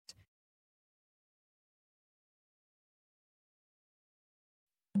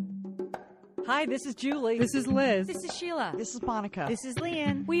Hi, this is Julie. This is Liz. This is Sheila. This is Monica. This is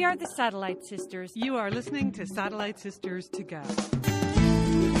Leanne. We are the Satellite Sisters. You are listening to Satellite Sisters to Go.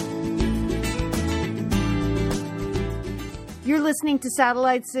 You're listening to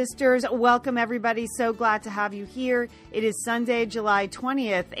Satellite Sisters. Welcome, everybody. So glad to have you here. It is Sunday, July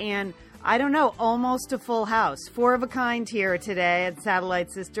 20th, and I don't know, almost a full house. Four of a kind here today at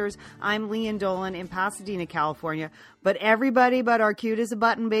Satellite Sisters. I'm Leanne Dolan in Pasadena, California. But everybody but our cute as a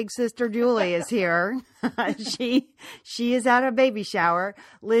button big sister Julie is here. She is at a baby shower.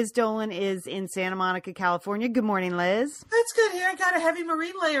 Liz Dolan is in Santa Monica, California. Good morning, Liz. It's good here. I got a heavy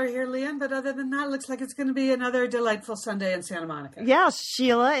marine layer here, Leanne, but other than that, it looks like it's going to be another delightful Sunday in Santa Monica. Yeah,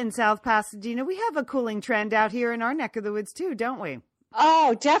 Sheila in South Pasadena. We have a cooling trend out here in our neck of the woods too, don't we?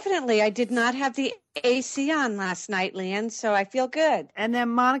 Oh, definitely. I did not have the AC on last night, Leanne, so I feel good. And then,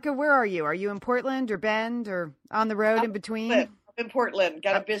 Monica, where are you? Are you in Portland or Bend or on the road in between? I'm in Portland.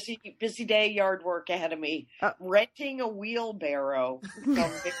 Got a busy day, yard work ahead of me. Renting a wheelbarrow. So I'm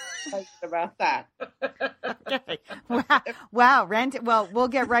very excited about that. Okay. Wow. Rent. Well, we'll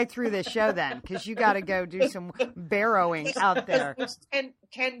get right through this show then, because you got to go do some barrowing out there. It's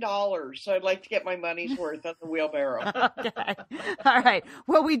 $10, so I'd like to get my money's worth on the wheelbarrow. Okay. All right.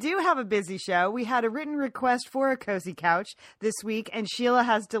 Well, we do have a busy show. We had a written request for a cozy couch this week, and Sheila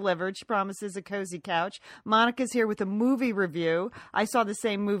has delivered. She promises a cozy couch. Monica's here with a movie review. I saw the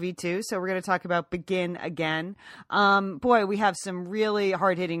same movie too, so we're going to talk about Begin Again. Boy, we have some really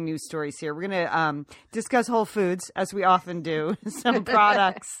hard-hitting news stories here. We're going to discuss Whole Foods, as we often do, some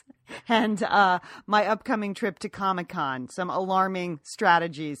products, and my upcoming trip to Comic-Con, some alarming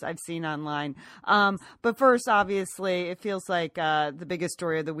strategies I've seen online. But first, obviously, it feels like the biggest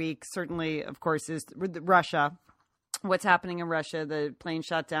story of the week, certainly, of course, is Russia. What's happening in Russia, the plane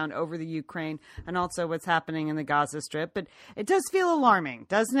shot down over the Ukraine, and also what's happening in the Gaza Strip. But it does feel alarming,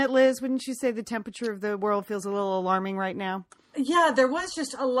 doesn't it, Liz? Wouldn't you say the temperature of the world feels a little alarming right now? Yeah, there was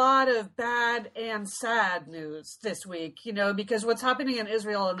just a lot of bad and sad news this week, because what's happening in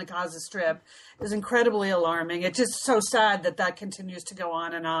Israel and the Gaza Strip is incredibly alarming. It's just so sad that continues to go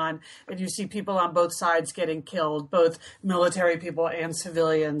on, and you see people on both sides getting killed, both military people and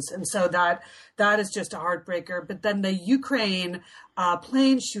civilians. And so that is just a heartbreaker. But then the Ukraine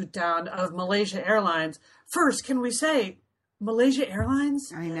plane shoot down of Malaysia Airlines. First, can we say Malaysia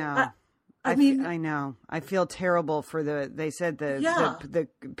Airlines? I know. I know. I feel terrible for they said the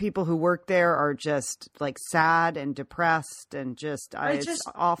people who work there are just like sad and depressed and it's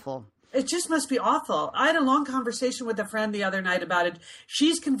awful. It just must be awful. I had a long conversation with a friend the other night about it.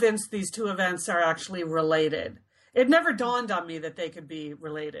 She's convinced these two events are actually related. It never dawned on me that they could be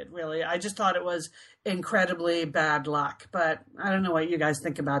related, really. I just thought it was incredibly bad luck. But I don't know what you guys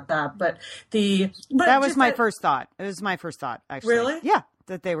think about that. But that was my first thought. It was my first thought, actually. Really? Yeah,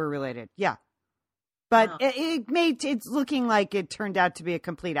 that they were related. Yeah. But it's looking like it turned out to be a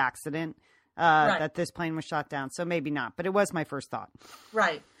complete accident that this plane was shot down. So maybe not. But it was my first thought.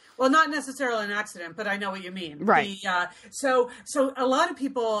 Right. Well, not necessarily an accident, but I know what you mean. Right. So a lot of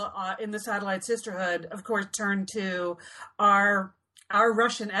people in the Satellite Sisterhood, of course, turn to our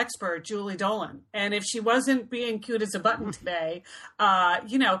Russian expert, Julie Dolan. And if she wasn't being cute as a button today,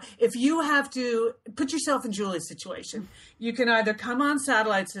 if you have to put yourself in Julie's situation, you can either come on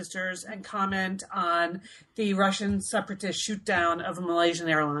Satellite Sisters and comment on the Russian separatist shoot down of a Malaysian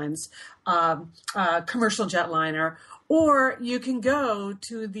Airlines commercial jetliner, or you can go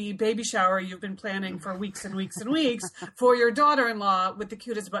to the baby shower you've been planning for weeks and weeks and weeks for your daughter-in-law with the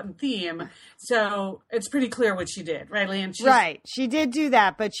cutest button theme. So it's pretty clear what she did, right, Leanne? Right. She did do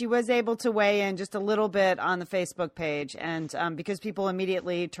that, but she was able to weigh in just a little bit on the Facebook page. And because people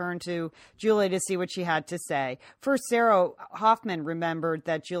immediately turned to Julie to see what she had to say. First, Sarah Hoffman remembered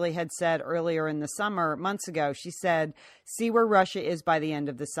that Julie had said earlier in the summer, months ago, she said, see where Russia is by the end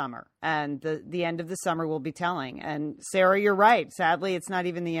of the summer. And the end of the summer will be telling. And Sarah, you're right. Sadly, it's not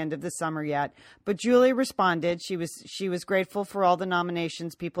even the end of the summer yet. But Julie responded. She was grateful for all the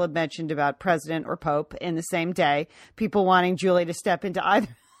nominations people had mentioned about president or pope in the same day. People wanting Julie to step into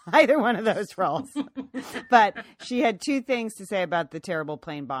either one of those roles. But she had two things to say about the terrible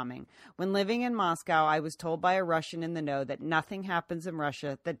plane bombing. When living in Moscow, I was told by a Russian in the know that nothing happens in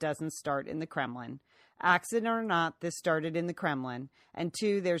Russia that doesn't start in the Kremlin. Accident or not, this started in the Kremlin. And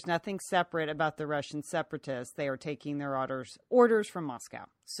two, there's nothing separate about the Russian separatists. They are taking their orders from Moscow.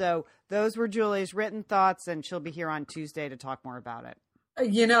 So those were Julie's written thoughts, and she'll be here on Tuesday to talk more about it.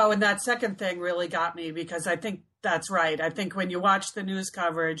 And that second thing really got me, because I think That's right. I think when you watch the news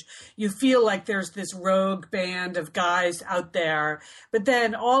coverage, you feel like there's this rogue band of guys out there. But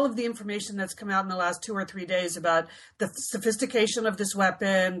then all of the information that's come out in the last 2 or 3 days about the sophistication of this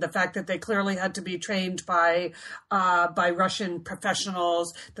weapon, the fact that they clearly had to be trained by Russian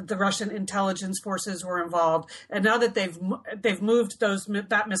professionals, that the Russian intelligence forces were involved, and now that they've moved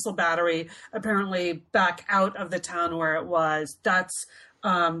that missile battery apparently back out of the town where it was. That's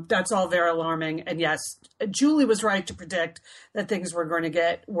all very alarming. And yes, Julie was right to predict that things were going to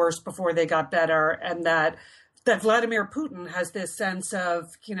get worse before they got better, and that Vladimir Putin has this sense of,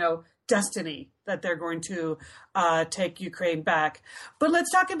 destiny that they're going to take Ukraine back. But let's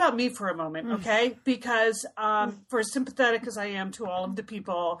talk about me for a moment, okay? Because for as sympathetic as I am to all of the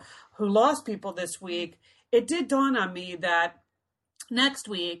people who lost people this week, it did dawn on me that next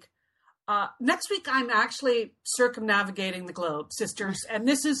week I'm actually circumnavigating the globe, sisters, and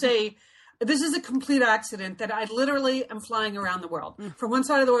this is a complete accident that I literally am flying around the world, from one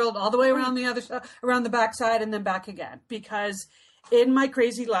side of the world all the way around the other side, around the backside, and then back again. Because in my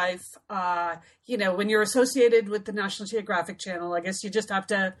crazy life, when you're associated with the National Geographic Channel, I guess you just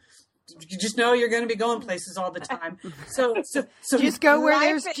know you're going to be going places all the time. So just go where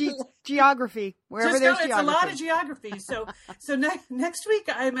there's geography, wherever there's geography. It's a lot of geography. So next week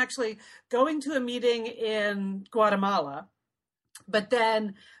I'm actually going to a meeting in Guatemala, but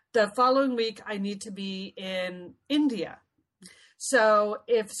then the following week I need to be in India. So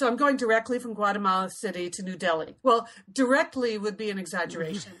I'm going directly from Guatemala City to New Delhi. Well, directly would be an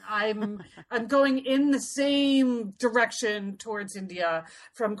exaggeration. I'm going in the same direction towards India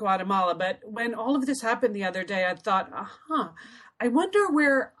from Guatemala. But when all of this happened the other day, I thought, I wonder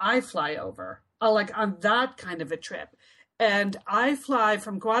where I fly over, like on that kind of a trip. And I fly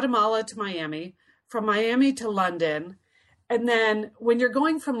from Guatemala to Miami, from Miami to London. And then when you're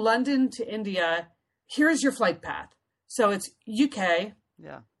going from London to India, here's your flight path. So it's UK,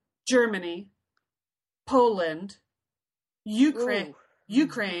 Germany, Poland, Ukraine,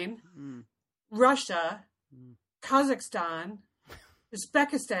 Russia, Kazakhstan,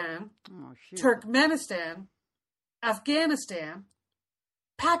 Uzbekistan, Turkmenistan, Afghanistan,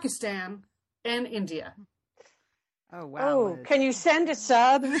 Pakistan, and India. Oh, wow. Can you send a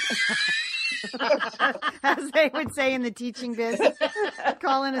sub? As they would say in the teaching business,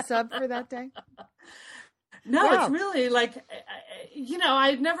 call in a sub for that day. No, It's really like,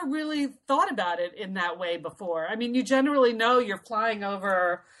 I'd never really thought about it in that way before. I mean, you generally know you're flying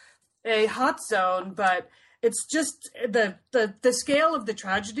over a hot zone, but it's just the scale of the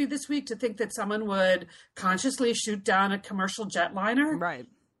tragedy this week to think that someone would consciously shoot down a commercial jetliner. Right.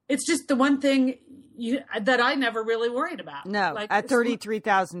 It's just the one thing that I never really worried about. No, at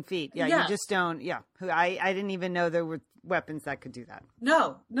 33,000 feet. Yeah, you just don't. Yeah. I didn't even know there were weapons that could do that.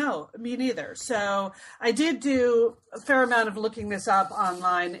 No, me neither. So I did do a fair amount of looking this up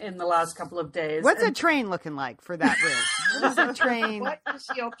online in the last couple of days. What's a train looking like for that route? What is a train? What is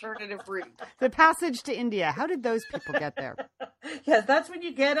the alternative route? The passage to India. How did those people get there? Yes, that's when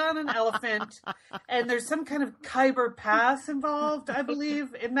you get on an elephant, and there's some kind of Khyber Pass involved, I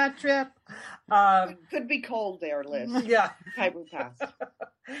believe, in that trip. Could be cold there, Liz. Yeah. Khyber Pass.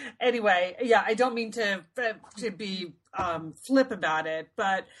 Anyway, I don't mean to be flip about it,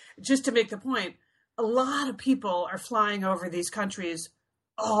 but just to make the point, a lot of people are flying over these countries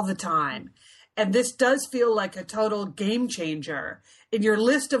all the time. And this does feel like a total game changer in your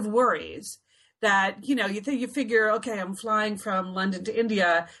list of worries that, you figure, okay, I'm flying from London to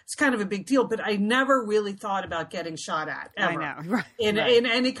India. It's kind of a big deal, but I never really thought about getting shot at ever. I know. Right. In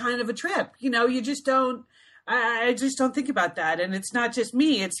any kind of a trip. You just don't. I just don't think about that. And it's not just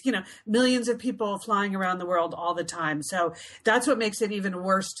me. It's, millions of people flying around the world all the time. So that's what makes it even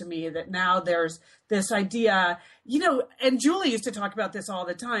worse to me, that now there's this idea, and Julie used to talk about this all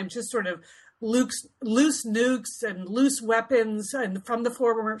the time, just sort of loose nukes and loose weapons and from the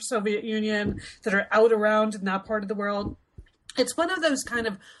former Soviet Union that are out around in that part of the world. It's one of those kind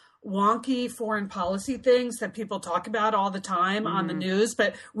of wonky foreign policy things that people talk about all the time on the news,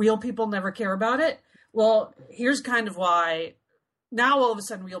 but real people never care about it. Well, here's kind of why now all of a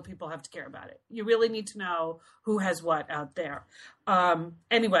sudden real people have to care about it. You really need to know who has what out there.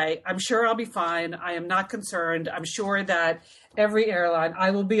 Anyway, I'm sure I'll be fine. I am not concerned. I'm sure that every airline,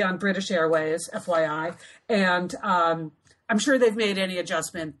 I will be on British Airways, FYI, and I'm sure they've made any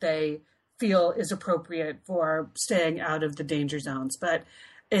adjustment they feel is appropriate for staying out of the danger zones. But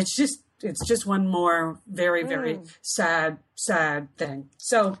it's just one more very, very sad thing.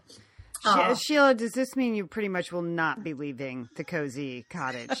 So, Sheila, does this mean you pretty much will not be leaving the cozy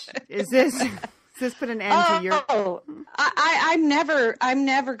cottage? Is this this put an end to your? Oh, I'm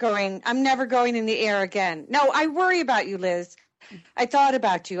never going in the air again. No, I worry about you, Liz. I thought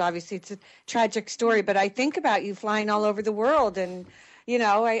about you. Obviously, it's a tragic story, but I think about you flying all over the world, and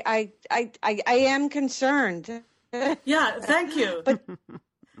I am concerned. Yeah, thank you. But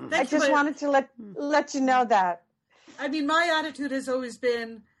I just wanted to let you know that. I mean, my attitude has always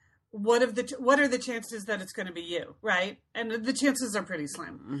been, what are the chances that it's going to be you, right? And the chances are pretty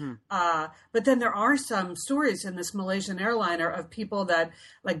slim. But then there are some stories in this Malaysian airliner of people that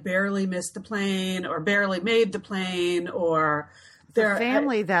like barely missed the plane or barely made the plane, or their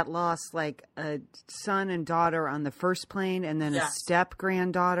family that lost like a son and daughter on the first plane, and then a step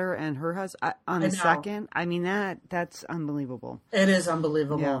granddaughter and her husband on the second. I mean, that's unbelievable. It is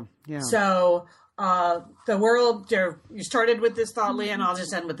unbelievable. Yeah. So the world, you started with this thought, Lee, and I'll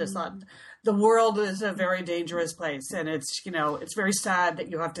just end with this thought. The world is a very dangerous place, and it's very sad that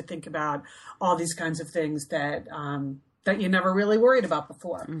you have to think about all these kinds of things that you never really worried about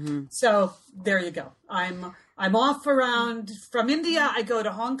before. So there you go. I'm off around from India. I go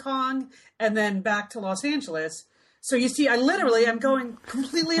to Hong Kong and then back to Los Angeles. So you see, I'm going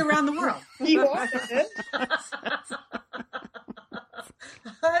completely around the world. You are.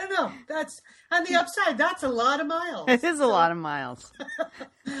 I don't know. That's on the upside. That's a lot of miles. It is a lot of miles.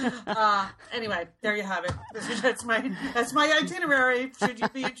 Anyway, there you have it. That's my itinerary. Should you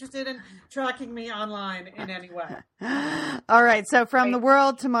be interested in tracking me online in any way? All right. So from the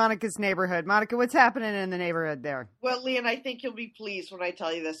world to Monica's neighborhood. Monica, what's happening in the neighborhood there? Well, Leanne, I think you'll be pleased when I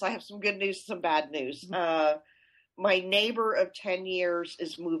tell you this. I have some good news, some bad news. My neighbor of 10 years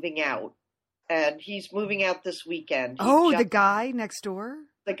is moving out. And he's moving out this weekend. The guy next door?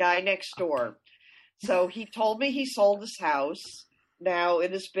 The guy next door. So he told me he sold his house. Now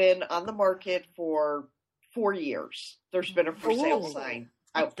it has been on the market for 4 years. There's been a for sale sign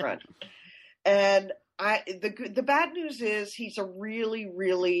out front. And the bad news is he's a really,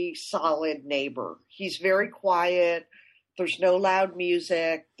 really solid neighbor. He's very quiet. There's no loud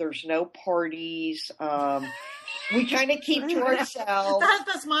music. There's no parties. We kind of keep to ourselves.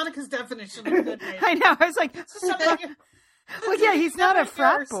 That's Monica's definition of a good neighbor. I know. I was like, well, yeah, he's not a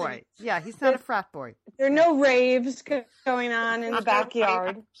frat boy. Yeah, he's not a frat boy. There are no raves going on in the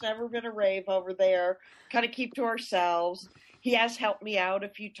backyard. There's never been a rave over there. Kind of keep to ourselves. He has helped me out a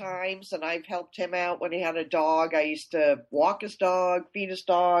few times, and I've helped him out when he had a dog. I used to walk his dog, feed his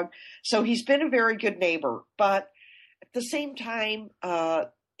dog. So he's been a very good neighbor. But at the same time,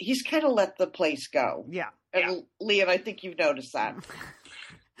 he's kind of let the place go. Yeah. And Leanne, I think you've noticed that.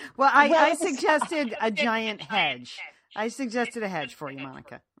 Well, I suggested a giant hedge. I suggested a hedge for you,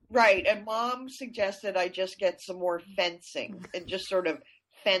 Monica. Right. And Mom suggested I just get some more fencing and just sort of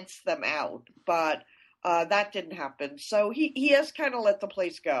fence them out. But that didn't happen. So he has kind of let the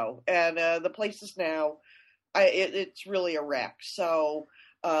place go. And the place is now, it's really a wreck. So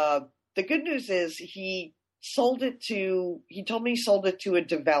the good news is he told me he sold it to a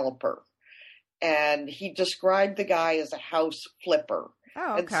developer. And he described the guy as a house flipper.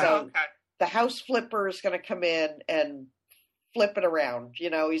 Oh, okay. And so the house flipper is going to come in and flip it around.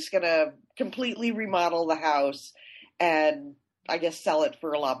 He's going to completely remodel the house and I guess sell it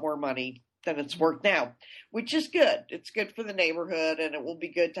for a lot more money than it's worth now, which is good. It's good for the neighborhood and it will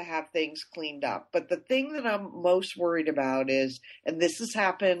be good to have things cleaned up. But the thing that I'm most worried about is, and this has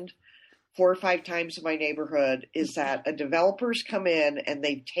happened 4 or 5 times in my neighborhood, is that a developer's come in and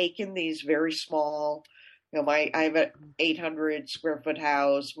they've taken these very small, I have an 800 square foot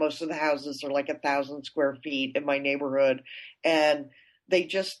house. Most of the houses are like 1,000 square feet in my neighborhood. And they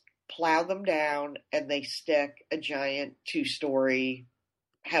just plow them down and they stick a giant 2-story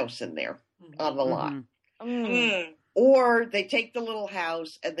house in there on the lot. Or they take the little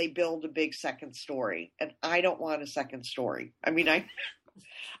house and they build a big second story. And I don't want a second story. I mean, I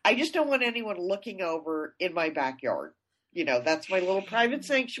just don't want anyone looking over in my backyard. That's my little private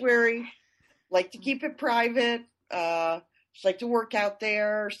sanctuary. Like to keep it private. Just like to work out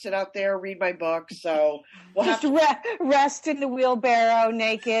there, sit out there, read my book. So we'll just rest in the wheelbarrow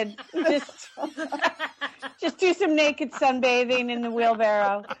naked. Just do some naked sunbathing in the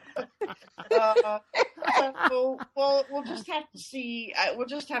wheelbarrow. We'll just have to see. We'll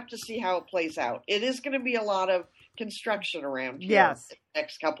just have to see how it plays out. It is going to be a lot of construction around here in the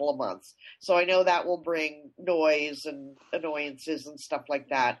next couple of months. So I know that will bring noise and annoyances and stuff like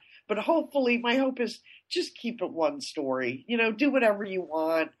that. But hopefully, my hope is just keep it one story. Do whatever you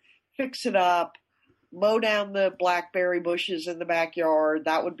want, fix it up, mow down the blackberry bushes in the backyard.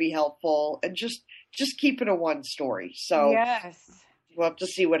 That would be helpful. And just keep it a one story. So yes, we'll have to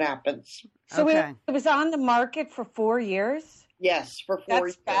see what happens. So it was on the market for 4 years? Yes, for 4 That's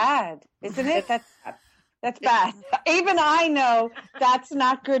years. bad, isn't it? That's bad. Even I know that's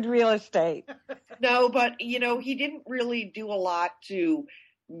not good real estate. No, but he didn't really do a lot to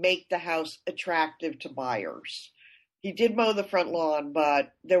make the house attractive to buyers. He did mow the front lawn,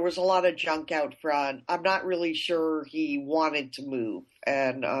 but there was a lot of junk out front. I'm not really sure he wanted to move.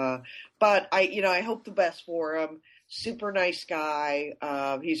 And but I hope the best for him. Super nice guy.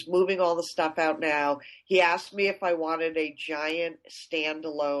 He's moving all the stuff out now. He asked me if I wanted a giant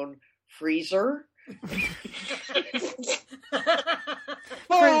standalone freezer. For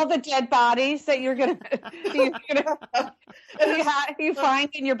all the dead bodies that you're gonna you find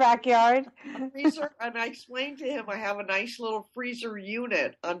in your backyard. Freezer, and I explained to him I have a nice little freezer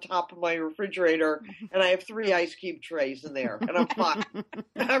unit on top of my refrigerator, and I have 3 ice cube trays in there, and I'm fine.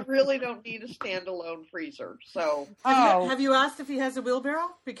 I really don't need a standalone freezer. So, have you asked if he has a wheelbarrow?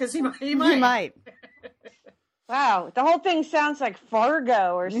 Because he might. He might. Wow, the whole thing sounds like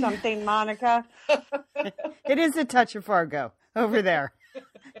Fargo or something, Monica. It is a touch of Fargo over there.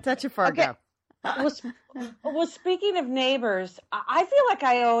 Touch of Fargo. Okay. Well, speaking of neighbors, I feel like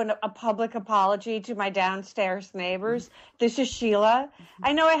I owe a public apology to my downstairs neighbors. This is Sheila.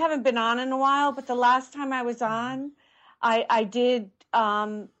 I know I haven't been on in a while, but the last time I was on, I did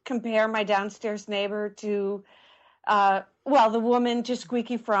compare my downstairs neighbor to, the woman to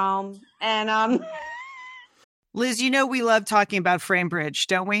Squeaky Fromme. And Liz, we love talking about Framebridge,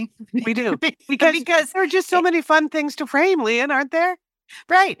 don't we? We do. Because there are just so many fun things to frame, Lian, aren't there?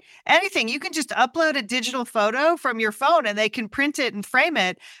 Right. Anything. You can just upload a digital photo from your phone and they can print it and frame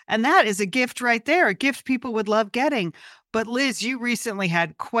it. And that is a gift right there, a gift people would love getting. But Liz, you recently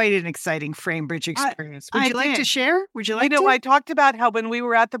had quite an exciting Framebridge experience. Would you like to share? Would you like to? I talked about how when we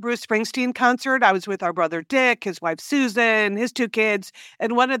were at the Bruce Springsteen concert, I was with our brother Dick, his wife Susan, his 2 kids,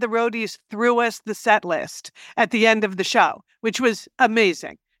 and one of the roadies threw us the set list at the end of the show, which was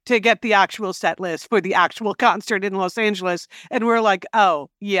amazing to get the actual set list for the actual concert in Los Angeles. And we're like,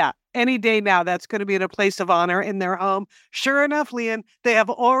 oh, yeah, any day now, that's going to be in a place of honor in their home. Sure enough, Lian, they have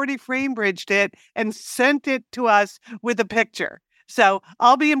already Framebridged it and sent it to us with a picture. So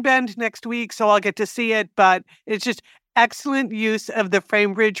I'll be in Bend next week, so I'll get to see it. But it's just excellent use of the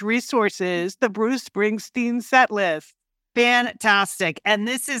Framebridge resources, the Bruce Springsteen set list. Fantastic. And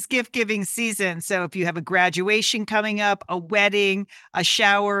this is gift giving season. So if you have a graduation coming up, a wedding, a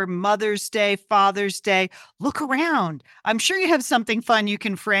shower, Mother's Day, Father's Day, look around. I'm sure you have something fun you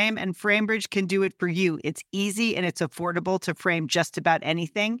can frame, and Framebridge can do it for you. It's easy and it's affordable to frame just about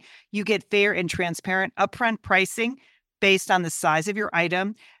anything. You get fair and transparent upfront pricing based on the size of your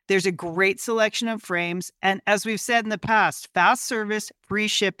item. There's a great selection of frames. And as we've said in the past, fast service, free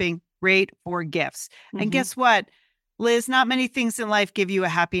shipping, great for gifts. Mm-hmm. And guess what? Liz, not many things in life give you a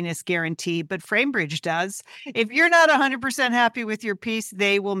happiness guarantee, but Framebridge does. If you're not 100% happy with your piece,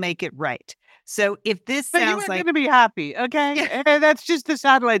 they will make it right. So if this sounds like... You're going to be happy, okay? That's just the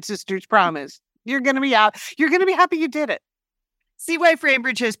Satellite Sisters promise. You're going to be out. You're going to be happy you did it. See why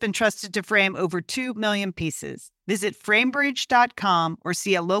Framebridge has been trusted to frame over 2 million pieces. Visit framebridge.com or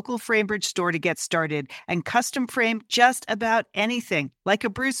see a local Framebridge store to get started and custom frame just about anything, like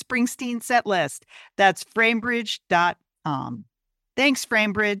a Bruce Springsteen set list. That's framebridge.com. Thanks,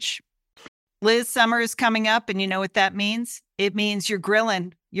 Framebridge. Liz, summer is coming up, and you know what that means? It means you're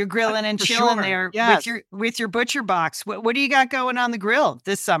grilling. You're grilling and chilling there with your butcher box. What do you got going on the grill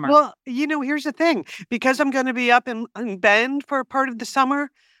this summer? Well, here's the thing. Because I'm going to be up in Bend for part of the summer,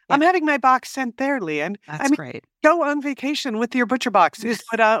 I'm having my box sent there, Lian. That's great. Go on vacation with your butcher box is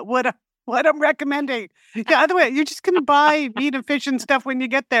what I'm recommending. Yeah, otherwise, you're just going to buy meat and fish and stuff when you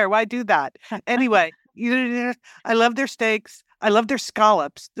get there. Why do that? Anyway, I love their steaks. I love their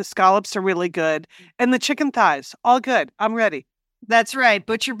scallops. The scallops are really good. And the chicken thighs, all good. I'm ready. That's right.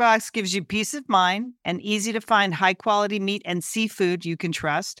 ButcherBox gives you peace of mind and easy to find high quality meat and seafood you can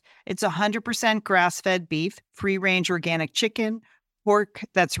trust. It's 100% grass-fed beef, free-range organic chicken, pork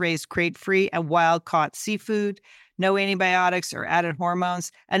that's raised crate-free, and wild-caught seafood. No antibiotics or added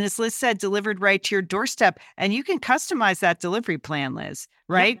hormones. And as Liz said, delivered right to your doorstep. And you can customize that delivery plan, Liz,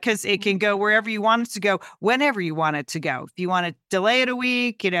 right? Because it can go wherever you want it to go, whenever you want it to go. If you want to delay it a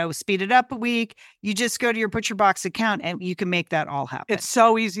week, speed it up a week, you just go to your ButcherBox account and you can make that all happen. It's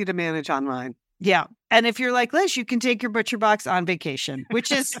so easy to manage online. Yeah. And if you're like Liz, you can take your ButcherBox on vacation,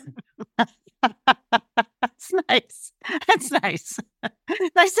 which is... That's nice. That's nice.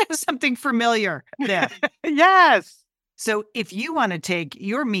 Nice to have something familiar there. Yes. So if you want to take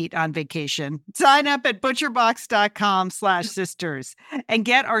your meat on vacation, sign up at butcherbox.com/sisters and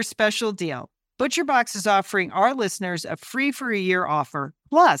get our special deal. ButcherBox is offering our listeners a free for a year offer,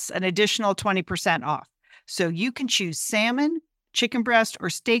 plus an additional 20% off. So you can choose salmon, chicken breast, or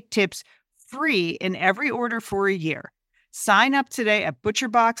steak tips free in every order for a year. Sign up today at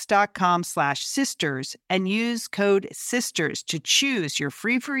butcherbox.com/sisters and use code SISTERS to choose your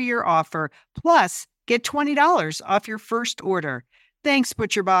free for a year offer. Plus, get $20 off your first order. Thanks,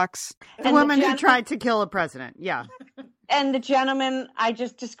 ButcherBox. The woman who tried to kill a president. Yeah. And the gentleman I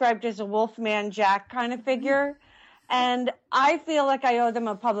just described as a Wolfman Jack kind of figure. And I feel like I owe them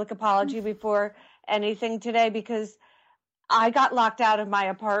a public apology before anything today, because I got locked out of my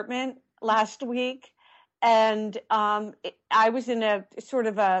apartment last week, and I was in a sort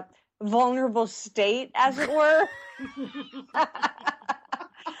of a vulnerable state, as it were.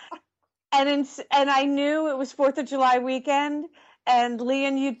 and I knew it was 4th of July weekend, and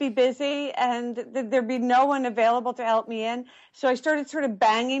Lian, you'd be busy, and there'd be no one available to help me in. So I started sort of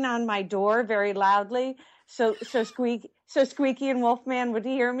banging on my door very loudly, so Squeaky and Wolfman would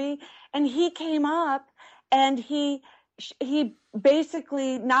hear me. And he came up, and he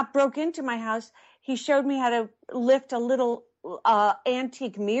basically not broke into my house. He showed me how to lift a little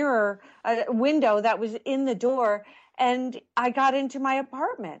antique mirror window that was in the door, and I got into my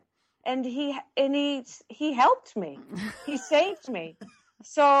apartment. And he helped me. He saved me.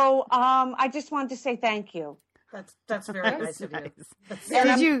 So I just wanted to say thank you. That's very nice of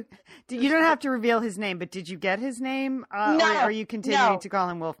you. You don't have to reveal his name, but did you get his name? No, or are you continuing to call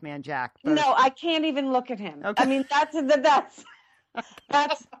him Wolfman Jack? But... No, I can't even look at him. Okay. I mean,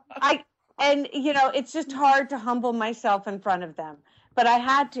 and it's just hard to humble myself in front of them. But I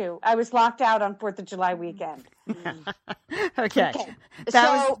had to. I was locked out on 4th of July weekend. Okay.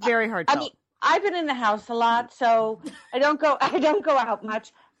 That was very hard. I mean, I've been in the house a lot, so I don't go out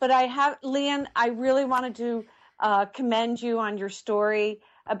much. But I have, Lian, I really wanted to commend you on your story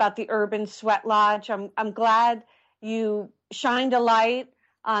about the Urban Sweat Lodge. I'm glad you shined a light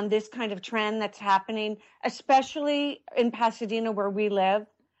on this kind of trend that's happening, especially in Pasadena where we live.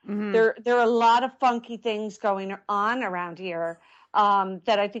 Mm-hmm. There are a lot of funky things going on around here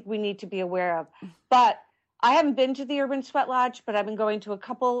that I think we need to be aware of. But I haven't been to the Urban Sweat Lodge, but I've been going to a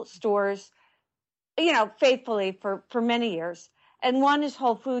couple stores, faithfully for many years. And one is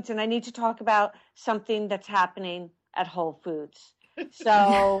Whole Foods, and I need to talk about something that's happening at Whole Foods.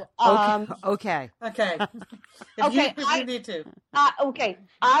 So, okay. If you need to. Okay,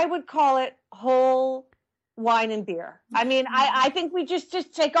 I would call it whole wine and beer. I mean, I think we just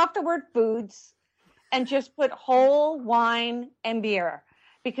take off the word foods and just put whole wine and beer,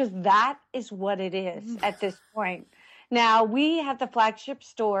 because that is what it is at this point. Now, we have the flagship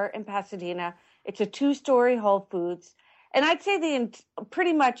store in Pasadena. It's a 2-story Whole Foods. And I'd say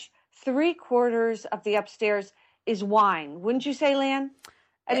pretty much 3/4 of the upstairs is wine. Wouldn't you say, Lan?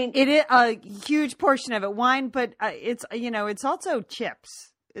 I mean, it is a huge portion of it wine, but it's also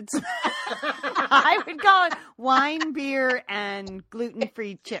chips. It's I would call it wine, beer, and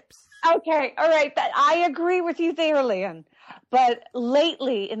gluten-free chips. Okay, all right. I agree with you there, Lan. But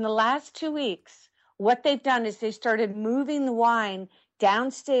lately, in the last 2 weeks, what they've done is they started moving the wine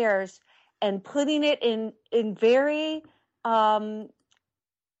downstairs and putting it in very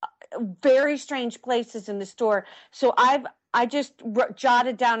very strange places in the store. So I just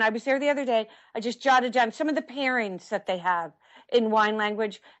jotted down. I was there the other day. I just jotted down some of the pairings that they have in wine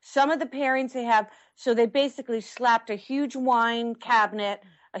language. Some of the pairings they have. So they basically slapped a huge wine cabinet,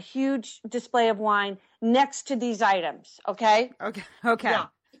 a huge display of wine next to these items. Okay. Okay. Yeah.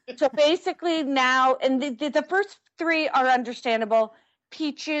 So basically now, and the first 3 are understandable: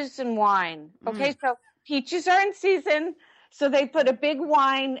 peaches and wine. Okay. So peaches are in season. So they put a big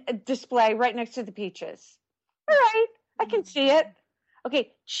wine display right next to the peaches. All right, I can see it.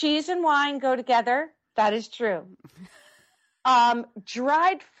 Okay, cheese and wine go together. That is true.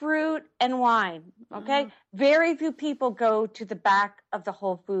 Dried fruit and wine. Okay, very few people go to the back of the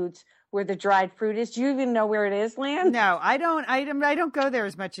Whole Foods where the dried fruit is. Do you even know where it is, Lan? No, I don't. I don't go there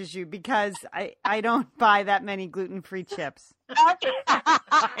as much as you, because I don't buy that many gluten-free chips. Okay. I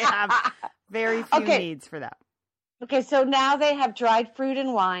have very few needs for that. Okay, so now they have dried fruit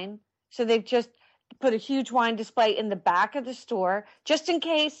and wine. So they've just put a huge wine display in the back of the store, just in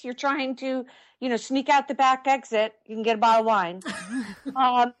case you're trying to, sneak out the back exit. You can get a bottle of wine.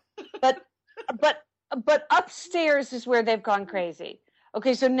 But upstairs is where they've gone crazy.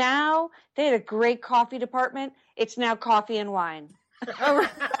 Okay, so now they had a great coffee department. It's now coffee and wine. Oh,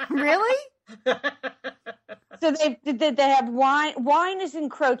 really? So they have wine. Wine is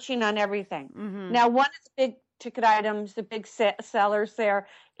encroaching on everything. Mm-hmm. Now, one of the big ticket items, the big sellers there,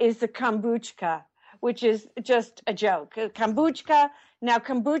 is the kombucha, which is just a joke. Kombucha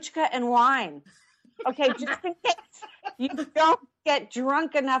and wine. Okay, just in case you don't get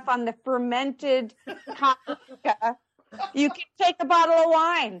drunk enough on the fermented kombucha, You can take a bottle of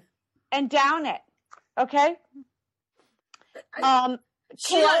wine and down it. Okay.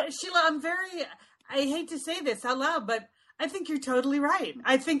 Sheila, I hate to say this out loud, but I think you're totally right.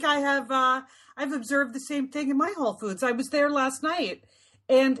 I think I've observed the same thing in my Whole Foods. I was there last night,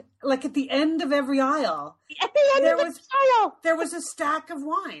 and like at the end of every aisle, there was a stack of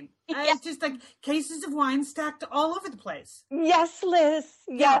wine. Yes. It's just like cases of wine stacked all over the place. Yes, Liz.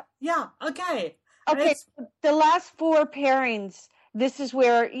 Yeah. Yeah. Okay. Okay. The last 4 pairings, this is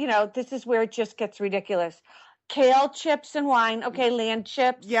where it just gets ridiculous. Kale chips and wine. Okay, land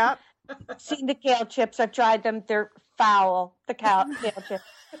chips. Yep. Seen the kale chips. I've tried them. They're foul. The kale chips.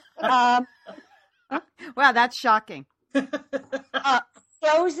 Wow, that's shocking.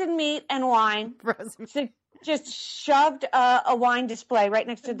 Frozen meat and wine. Frozen. So just shoved a wine display right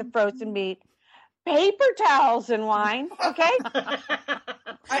next to the frozen meat. Paper towels and wine. Okay.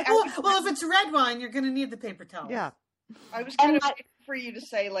 Well, if it's red wine, you're going to need the paper towel. Yeah. I was kind of waiting for you to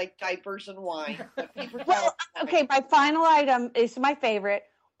say like diapers and wine. Well, okay, my final item is my favorite,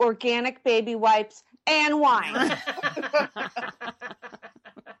 organic baby wipes and wine.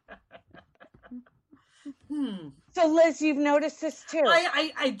 So Liz, you've noticed this too.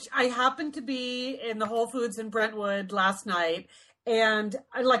 I happened to be in the Whole Foods in Brentwood last night, and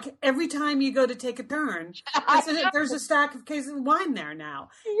like every time you go to take a turn, there's a stack of cases of wine there now.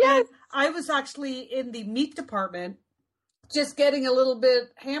 Yes. And I was actually in the meat department just getting a little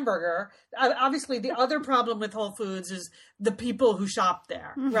bit hamburger. Obviously, the other problem with Whole Foods is the people who shop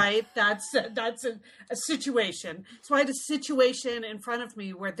there, right? That's a situation. So I had a situation in front of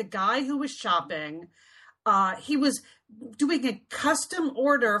me where the guy who was shopping, he was doing a custom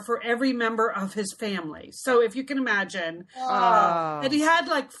order for every member of his family. So if you can imagine, and he had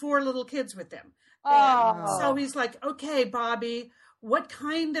like 4 little kids with him. And so he's like, okay, Bobby, what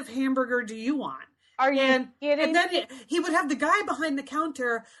kind of hamburger do you want? Are you kidding? And then he would have the guy behind the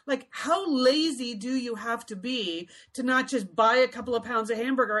counter, like, how lazy do you have to be to not just buy a couple of pounds of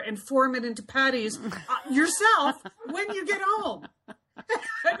hamburger and form it into patties yourself when you get home?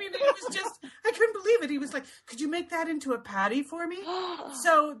 I mean, it was just, I couldn't believe it. He was like, could you make that into a patty for me?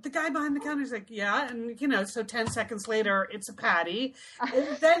 So the guy behind the counter is like, yeah. And, so 10 seconds later, it's a patty.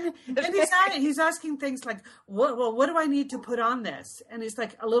 And then he's asking things like, what do I need to put on this? And he's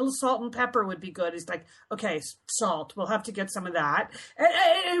like, a little salt and pepper would be good. He's like, okay, salt. We'll have to get some of that.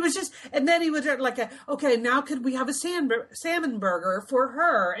 And it was just, and then he would like, okay, now could we have a salmon burger for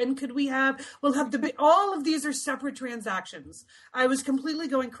her? And we'll have all of these are separate transactions. I was completely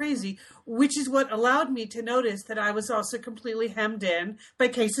going crazy, which is what allowed me to notice that I was also completely hemmed in by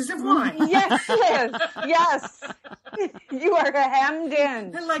cases of wine. Yes, Liz. Yes. You are hemmed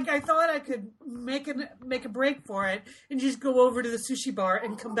in. And like I thought I could make a break for it and just go over to the sushi bar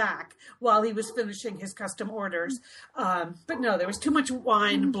and come back while he was finishing his custom orders. But no, there was too much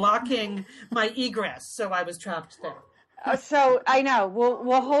wine blocking my egress, so I was trapped there. So I know.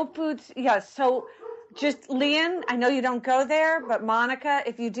 Well, Whole Foods, yes. So just Leanne, I know you don't go there, but Monica,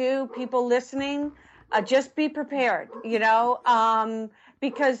 if you do, people listening, just be prepared,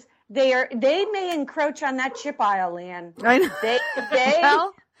 because they may encroach on that chip aisle, Leanne. I know. They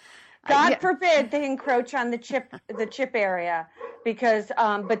God forbid they encroach on the chip area, because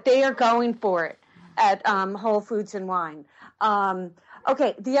but they are going for it at Whole Foods and Wine.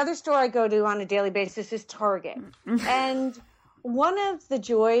 Okay, the other store I go to on a daily basis is Target. And one of the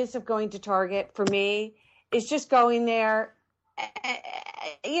joys of going to Target for me is just going there.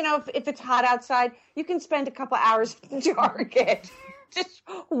 If it's hot outside, you can spend a couple hours in Target just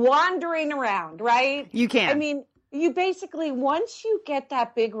wandering around, right? You can. I mean, you basically, once you get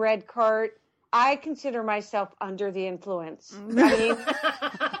that big red cart, I consider myself under the influence. I mean,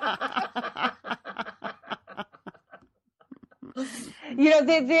 you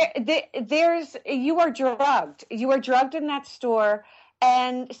are drugged. You are drugged in that store.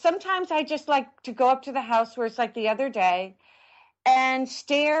 And sometimes I just like to go up to the house where it's like the other day and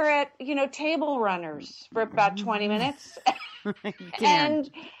stare at, table runners for about 20 minutes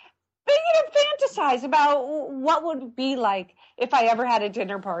and fantasize about what would it be like if I ever had a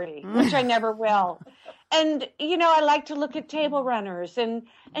dinner party, which I never will. And, I like to look at table runners and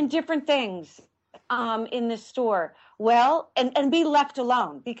different things in this store. Well, and be left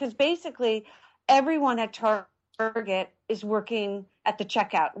alone, because basically everyone at Target is working at the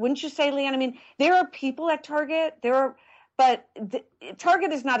checkout. Wouldn't you say, Leanne? I mean, there are people at Target, but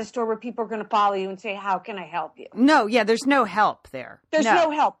Target is not a store where people are going to follow you and say, how can I help you? No, there's no help there. There's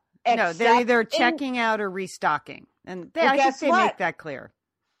no help. No, they're either checking out or restocking. And I think they make that clear.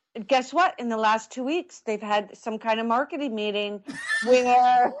 Guess what? In the last 2 weeks, they've had some kind of marketing meeting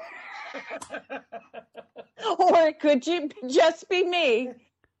where Or it could just be me,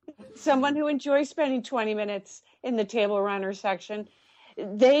 someone who enjoys spending 20 minutes in the table runner section.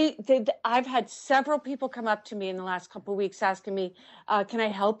 I've had several people come up to me in the last couple of weeks asking me, can I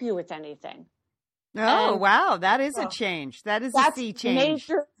help you with anything? Oh, wow. That is a change. That's a sea change.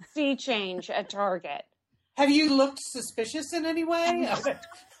 Major sea change at Target. Have you looked suspicious in any way?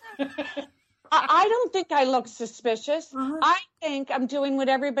 I don't think I look suspicious. I think I'm doing what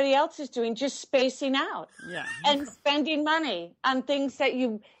everybody else is doing, just spacing out and spending money on things that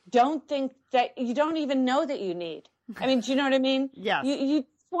you don't even know that you need. I mean, do you know what I mean? Yes. You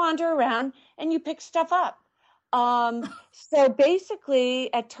wander around and you pick stuff up. So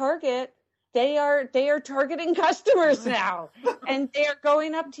basically at Target, they are targeting customers now, and they are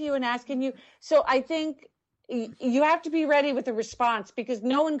going up to you and asking you. So I think you have to be ready with a response, because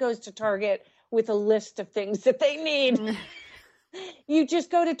no one goes to Target with a list of things that they need. You just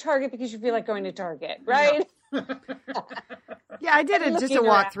go to Target because you feel like going to Target, right? Yeah, I did just a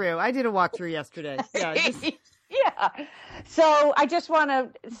walkthrough. I did a walkthrough yesterday. Yeah. Yeah. So I just want to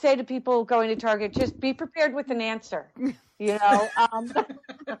say to people going to Target, just be prepared with an answer,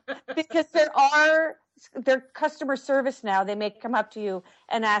 because their customer service now, they may come up to you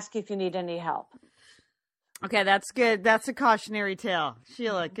and ask if you need any help. Okay, that's good. That's a cautionary tale.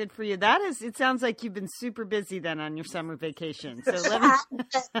 Sheila, good for you. It sounds like you've been super busy then on your summer vacation. So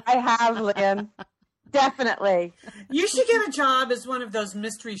I have, Lynn. Definitely. You should get a job as one of those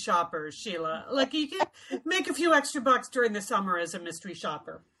mystery shoppers, Sheila. Like, you can make a few extra bucks during the summer as a mystery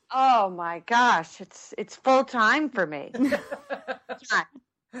shopper. Oh my gosh, it's full time for me.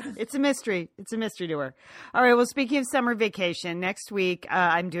 It's a mystery. It's a mystery to her. All right. Well, speaking of summer vacation, next week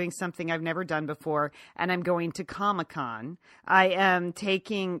I'm doing something I've never done before, and I'm going to Comic-Con. I am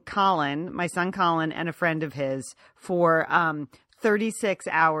taking Colin, my son Colin, and a friend of his for 36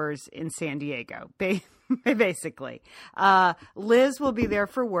 hours in San Diego, basically. Liz will be there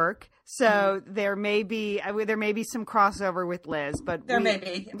for work, so there may be some crossover with Liz, but there may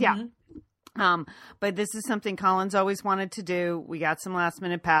be. Yeah. But this is something Colin's always wanted to do. We got some last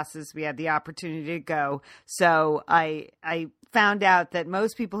minute passes. We had the opportunity to go. So I found out that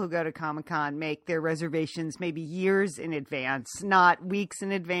most people who go to Comic-Con make their reservations maybe years in advance, not weeks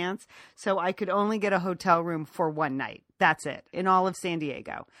in advance. So I could only get a hotel room for one night. That's it, in all of San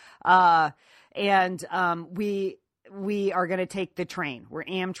Diego. And we are going to take the train. We're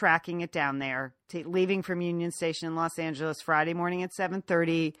Amtrakking it down there, leaving from Union Station in Los Angeles Friday morning at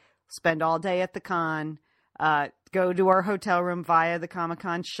 7:30. Spend all day at the con, go to our hotel room via the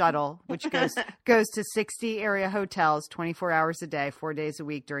Comic-Con shuttle, which goes to 60 area hotels, 24 hours a day, 4 days a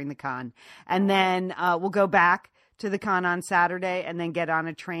week during the con. And then we'll go back to the con on Saturday and then get on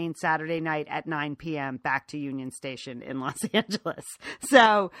a train Saturday night at 9 p.m. back to Union Station in Los Angeles.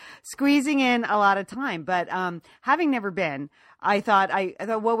 So squeezing in a lot of time. But having never been, I thought,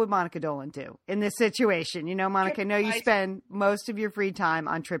 what would Monica Dolan do in this situation? You know, Monica, I know you spend most of your free time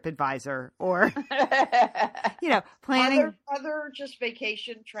on TripAdvisor or, planning. Other just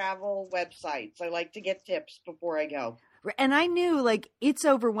vacation travel websites. I like to get tips before I go. And I knew, it's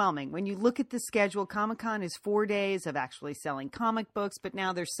overwhelming. When you look at the schedule, Comic-Con is 4 days of actually selling comic books, but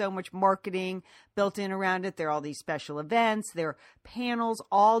now there's so much marketing built in around it. There are all these special events. There are panels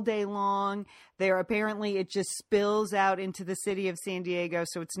all day long. Apparently, it just spills out into the city of San Diego.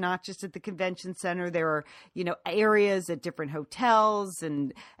 So it's not just at the convention center. There are, areas at different hotels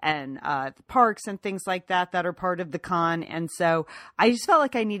and parks and things like that are part of the con. And so I just felt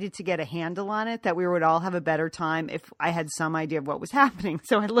like I needed to get a handle on it, that we would all have a better time if I had some idea of what was happening.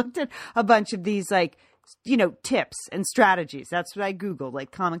 So I looked at a bunch of these tips and strategies. That's what I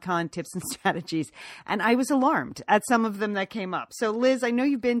Googled, Comic-Con tips and strategies. And I was alarmed at some of them that came up. So Liz, I know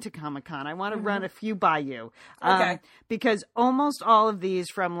you've been to Comic-Con. I want to run a few by you. Okay. Because almost all of these,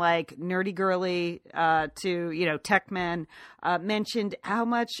 from Nerdy Girly to, Tech Men, mentioned how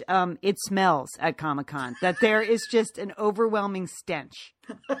much it smells at Comic-Con, that there is just an overwhelming stench.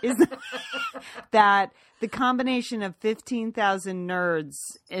 That the combination of 15,000 nerds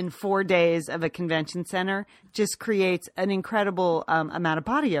in 4 days of a convention center just creates an incredible amount of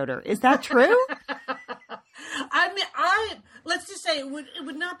body odor. Is that true? I mean, let's just say it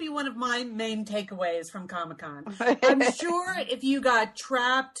would not be one of my main takeaways from Comic-Con. I'm sure if you got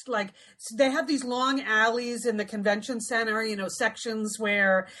trapped, they have these long alleys in the convention center, sections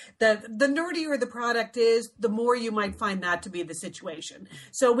where the nerdier the product is, the more you might find that to be the situation.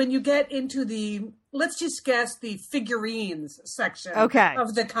 So when you get into let's just guess the figurines section of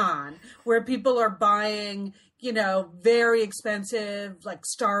the con, where people are buying, very expensive,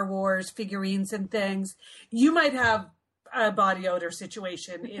 Star Wars figurines and things, you might have body odor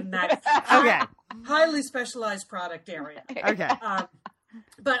situation in that Okay. highly specialized product area. Okay.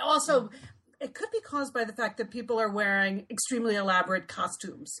 But also, it could be caused by the fact that people are wearing extremely elaborate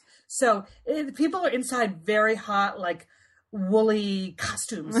costumes. So people are inside very hot, like woolly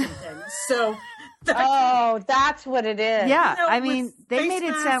costumes and things. So that's what it is. Yeah, You know, I mean, with they face made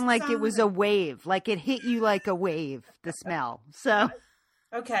it sound masks like it on was a wave, like it hit you like a wave, the smell. So,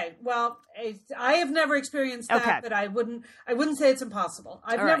 okay, well, I have never experienced that, Okay. but I wouldn't say it's impossible.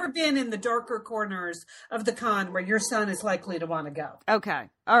 I've All never right. been in the darker corners of the con where your son is likely to want to go. okay.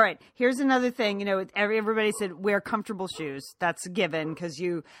 All right. Here's another thing. You know, everybody said wear comfortable shoes. That's a given because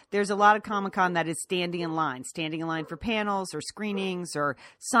there's a lot of Comic-Con that is standing in line for panels or screenings or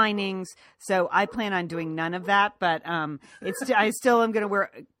signings. So I plan on doing none of that, but I still am going to wear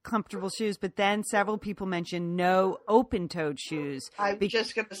comfortable shoes. But then several people mentioned no open-toed shoes. I'm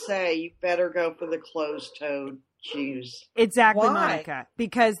just going to say, you better go for the closed-toed shoes. Exactly, Why? Monica.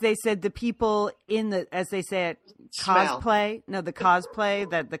 Because they said the people in the, as they say it, Smell. the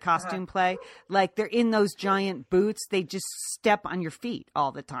cosplay, the costume play, like they're in those giant boots. They just step on your feet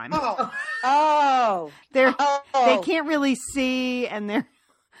all the time. Oh. They Oh. can't really see, and they're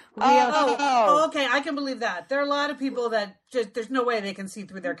Oh. Okay, I can believe that. There are a lot of people that just, there's no way they can see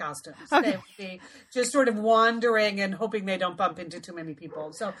through their costumes. Okay. They would be just sort of wandering and hoping they don't bump into too many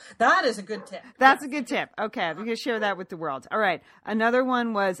people. So that is a good tip. That's a good tip. Okay, I'm going to share that with the world. All right. Another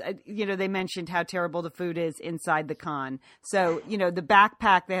one was, they mentioned how terrible the food is inside the con. So, the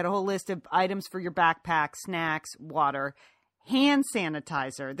backpack, they had a whole list of items for your backpack, snacks, water, hand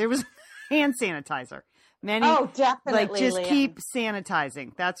sanitizer. There was hand sanitizer. Many, Definitely. just Leanne. keep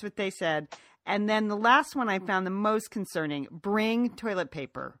sanitizing. That's what they said. And then the last one I found the most concerning, bring toilet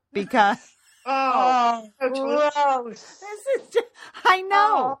paper because Oh, gross. this is just, I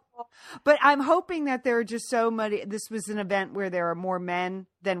know. But I'm hoping that there are just so many. This was an event where there are more men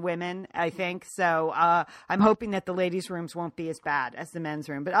than women, I think. So I'm hoping that the ladies' rooms won't be as bad as the men's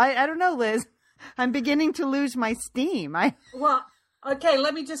room. But I don't know, Liz. I'm beginning to lose my steam. Well, okay,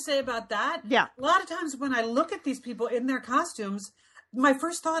 let me just say about that. Yeah. A lot of times when I look at these people in their costumes, my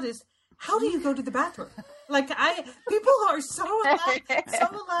first thought is, how do you go to the bathroom? Like people are so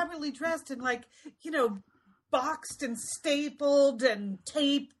elaborately dressed and boxed and stapled and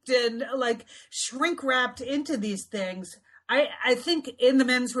taped and shrink wrapped into these things. I think in the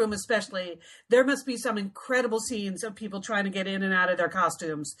men's room especially, there must be some incredible scenes of people trying to get in and out of their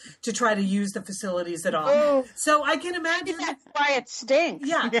costumes to try to use the facilities at all. Oh. So I can imagine That's why it stinks.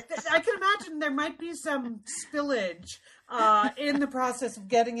 yeah, I can imagine there might be some spillage in the process of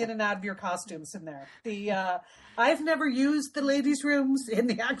getting in and out of your costumes in there. I've never used the ladies' rooms in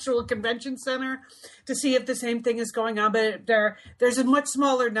the actual convention center to see if the same thing is going on, but there's a much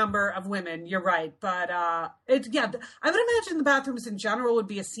smaller number of women. You're right, but I would imagine the bathrooms in general would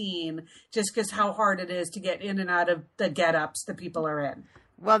be a scene, just because how hard it is to get in and out of the get-ups that people are in.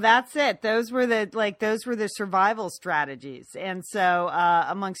 Well, that's it. Those were the survival strategies. And so,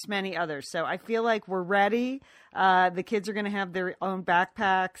 amongst many others. So I feel like we're ready. The kids are going to have their own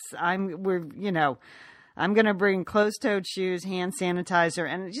backpacks. I'm going to bring closed-toed shoes, hand sanitizer,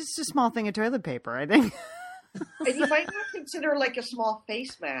 and just a small thing of toilet paper, I think. And you might not consider a small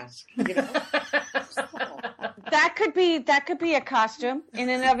face mask, That could be a costume in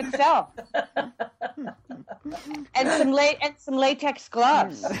and of itself. and some latex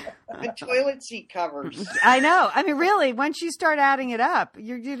gloves. And toilet seat covers. I know. I mean, really, once you start adding it up,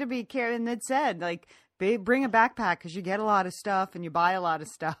 you're going to be careful. And it said, bring a backpack because you get a lot of stuff and you buy a lot of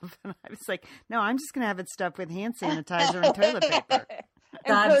stuff. And I was like, no, I'm just going to have it stuffed with hand sanitizer and toilet paper.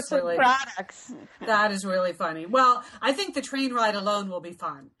 And personal products. That is really funny. Well, I think the train ride alone will be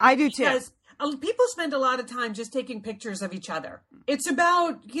fun. I do too. Because people spend a lot of time just taking pictures of each other. It's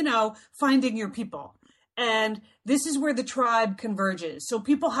about, finding your people. And this is where the tribe converges. So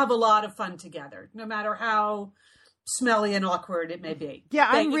people have a lot of fun together, no matter how smelly and awkward it may be. Yeah,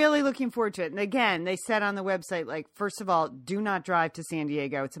 I'm really looking forward to it. And again, they said on the website, first of all, do not drive to San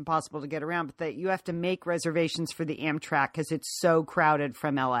Diego. It's impossible to get around, but that you have to make reservations for the Amtrak because it's so crowded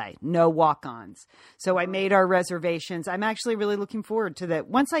from LA. No walk-ons. So I made our reservations. I'm actually really looking forward to that.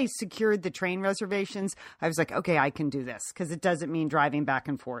 Once I secured the train reservations, I was like, okay, I can do this because it doesn't mean driving back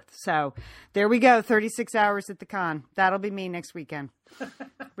and forth. So there we go. 36 hours at the con. That'll be me next weekend.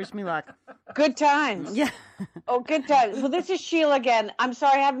 Wish me luck. Good times. Yeah. Oh, good times. Well, this is Sheila again. I'm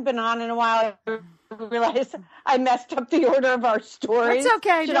sorry I haven't been on in a while. I realized I messed up the order of our stories. That's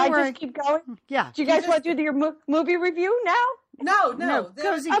okay. Should Don't I worry. just keep going? Yeah. Do you guys want to do your movie review now? No.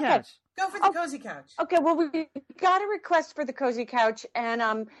 Cozy Okay. Couch. Go for the cozy couch. Okay, well, we got a request for the cozy couch, and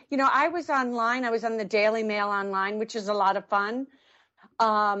I was online. I was on the Daily Mail online, which is a lot of fun.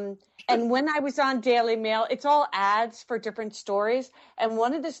 And when I was on Daily Mail, it's all ads for different stories. And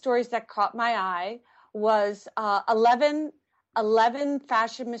one of the stories that caught my eye was 11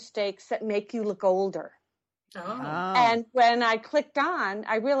 fashion mistakes that make you look older. Oh. And when I clicked on,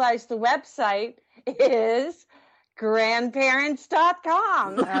 I realized the website is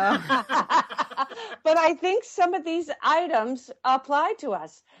grandparents.com. But I think some of these items apply to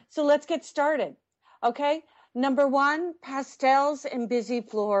us. So let's get started. Okay. Number 1, pastels and busy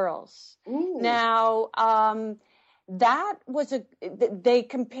florals. Ooh. Now, that was they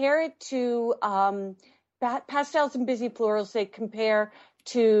compare it to pastels and busy florals. They compare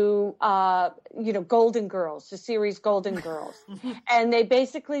to, Golden Girls, the series Golden Girls. And they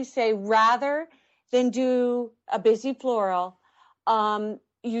basically say, rather than do a busy floral,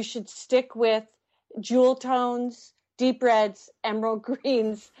 you should stick with jewel tones, deep reds, emerald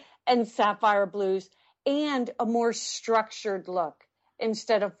greens, and sapphire blues, and a more structured look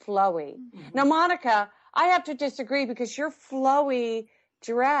instead of flowy. Now, Monica, I have to disagree because your flowy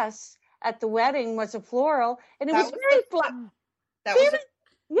dress at the wedding was a floral, and it was very flat. That was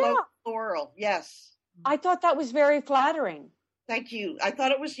Yeah, floral. Yes. I thought that was very flattering. Thank you. I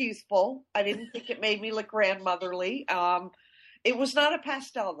thought it was youthful. I didn't think it made me look grandmotherly. It was not a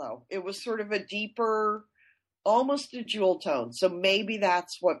pastel, though. It was sort of a deeper, almost a jewel tone. So maybe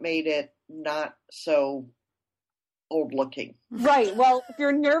that's what made it not so old looking. Right. Well, if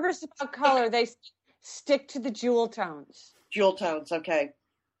you're nervous about color, they stick to the jewel tones. Jewel tones. Okay.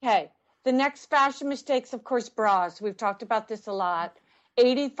 Okay. The next fashion mistakes, of course, bras. We've talked about this a lot.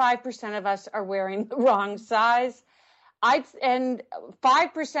 85% of us are wearing the wrong size. And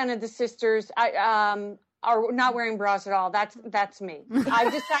 5% of the sisters are not wearing bras at all. That's me.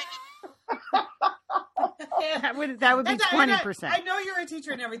 I've decided. That would be 20%. I know you're a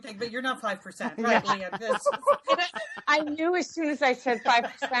teacher and everything, but you're not 5%, right, Leah? I knew as soon as I said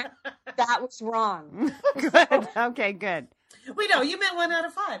 5%, that was wrong. Good. Okay, good. We know you meant 1 out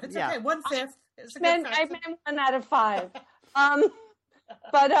of 5. It's okay. 1/5 is a good I meant 1 out of 5.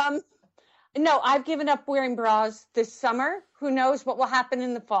 No, I've given up wearing bras this summer. Who knows what will happen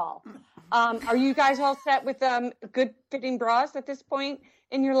in the fall? Are you guys all set with good fitting bras at this point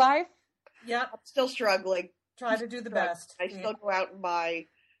in your life? Yeah, I'm still struggling. Try to do the best. I still go out and buy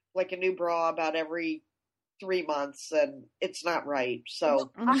like a new bra about every 3 months, and it's not right.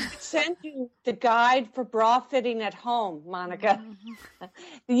 So I sent you the guide for bra fitting at home, Monica.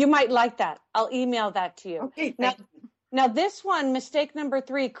 You might like that. I'll email that to you. Okay. Now this one, mistake number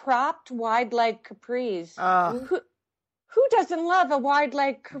 3, cropped wide leg capris. Who doesn't love a wide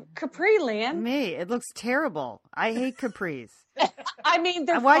leg capri, Liam? Me. It looks terrible. I hate capris. I mean,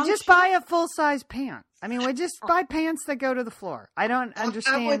 why just buy a full-size pant? I mean, why just buy pants that go to the floor? I don't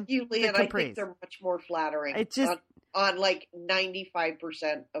understand. I'm with you, Leah. The I think they're much more flattering. It just on like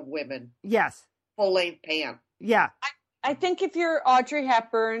 95% of women. Yes. Full-length pant. Yeah. I think if you're Audrey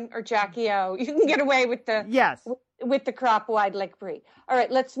Hepburn or Jackie O, you can get away with the crop wide leg capri. All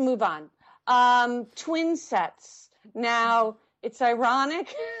right, let's move on. Twin sets. Now, it's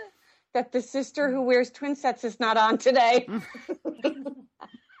ironic that the sister who wears twin sets is not on today.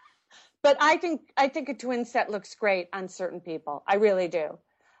 But I think a twin set looks great on certain people. I really do.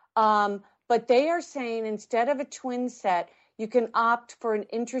 But they are saying instead of a twin set, you can opt for an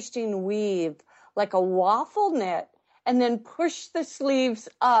interesting weave, like a waffle knit, and then push the sleeves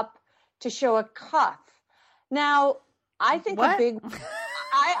up to show a cuff. Now, I think what?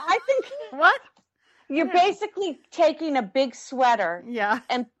 I think what? You're basically taking a big sweater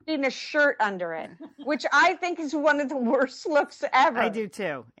and putting a shirt under it, which I think is one of the worst looks ever. I do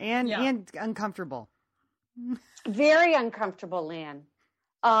too. And uncomfortable. Very uncomfortable, Lan.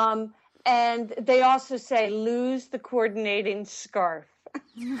 And they also say lose the coordinating scarf.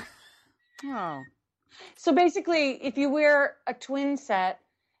 Oh. So basically, if you wear a twin set,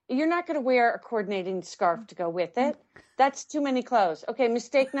 you're not going to wear a coordinating scarf to go with it. That's too many clothes. Okay,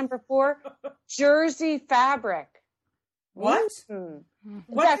 mistake number 4, jersey fabric. What?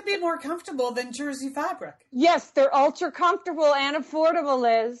 What could be more comfortable than jersey fabric? Yes, they're ultra comfortable and affordable,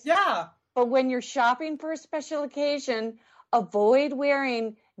 Liz. Yeah. But when you're shopping for a special occasion, avoid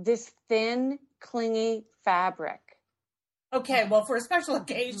wearing this thin, clingy fabric. Okay, well, for a special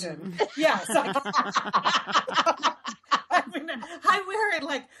occasion, yes. I mean, I wear it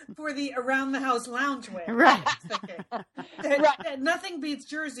like for the around the house loungewear. Right. Right. Nothing beats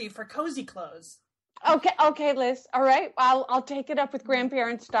jersey for cozy clothes. Okay, Liz. All right, I'll take it up with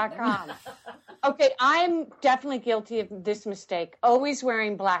grandparents.com. Okay, I'm definitely guilty of this mistake. Always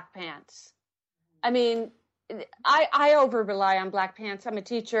wearing black pants. I mean, I over rely on black pants. I'm a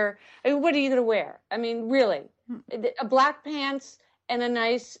teacher. I mean, what are you going to wear? I mean, really, a black pants and a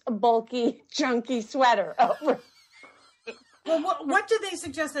nice bulky chunky sweater. Well, what do they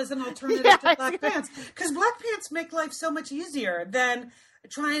suggest as an alternative to black pants? Because black pants make life so much easier than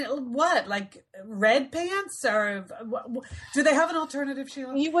trying like red pants, or do they have an alternative,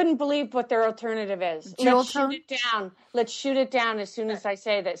 Sheila? You wouldn't believe what their alternative is. Jewel Let's shoot it down. Let's shoot it down as soon as I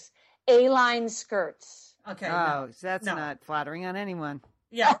say this. A-line skirts. Okay. Oh, so that's not flattering on anyone.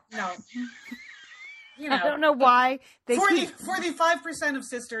 Yeah, no. You know, I don't know why they for keep... the 5% of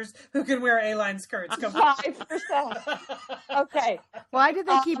sisters who can wear A-line skirts. Come on. 5%. Okay. Why do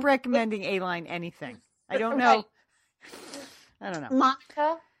they keep recommending A-line anything? I don't know. I don't know.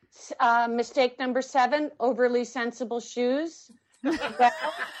 Monica, mistake number 7, overly sensible shoes. That's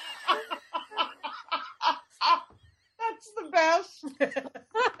the best.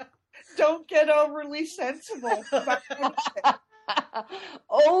 Don't get overly sensible.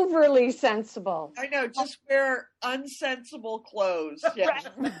 Overly sensible. I know, just wear unsensible clothes. Yeah.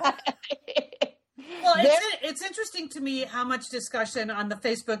 Well, it's interesting to me how much discussion on the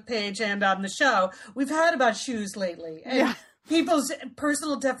Facebook page and on the show we've had about shoes lately. And people's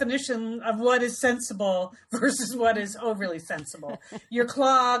personal definition of what is sensible versus what is overly sensible. Your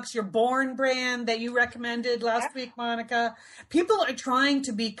clogs, your Born brand that you recommended last week, Monica. People are trying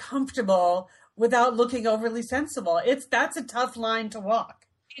to be comfortable without looking overly sensible. That's a tough line to walk.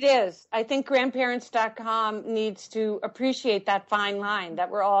 It is. I think grandparents.com needs to appreciate that fine line that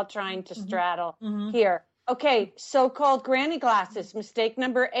we're all trying to straddle here. Okay, so-called granny glasses, mistake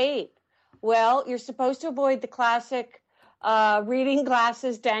number 8. Well, you're supposed to avoid the classic reading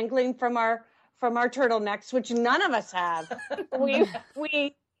glasses dangling from our turtlenecks, which none of us have. We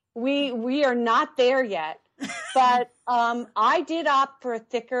are not there yet. But I did opt for a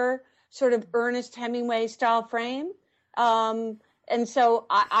thicker, sort of Ernest Hemingway style frame. And so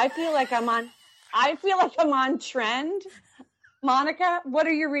I feel like I'm on trend. Monica, what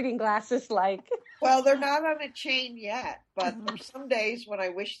are your reading glasses like? Well, they're not on a chain yet, but there's some days when I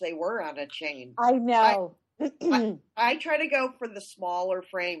wish they were on a chain. I know. I try to go for the smaller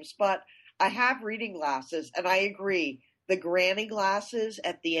frames, but I have reading glasses, and I agree. The granny glasses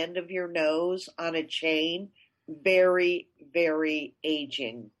at the end of your nose on a chain, very, very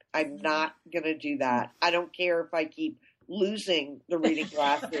aging. I'm not going to do that. I don't care if I keep losing the reading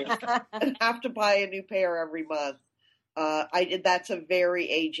glasses and have to buy a new pair every month. That's a very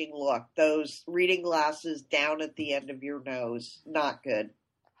aging look. Those reading glasses down at the end of your nose, not good.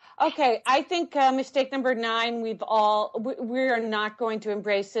 Okay, I think mistake number 9. We are not going to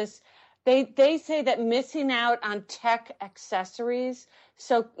embrace this. They say that missing out on tech accessories.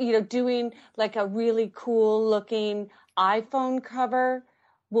 So doing like a really cool looking iPhone cover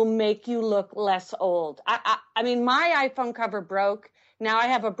will make you look less old. I mean, my iPhone cover broke. Now I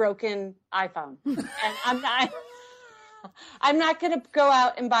have a broken iPhone, and I'm not going to go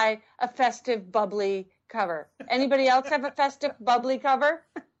out and buy a festive bubbly cover. Anybody else have a festive bubbly cover?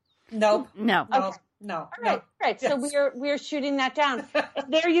 Nope. No. Okay. No. All right. Right. Yes. So we're shooting that down.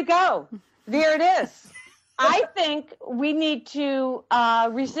 There you go. There it is. I think we need to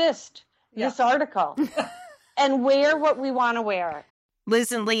resist this article and wear what we want to wear.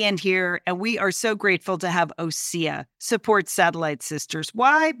 Liz and Leanne here, and we are so grateful to have OSEA support Satellite Sisters.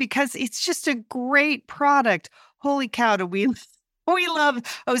 Why? Because it's just a great product. Holy cow, do we love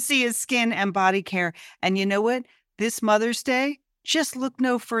OSEA's skin and body care. And you know what? This Mother's Day, just look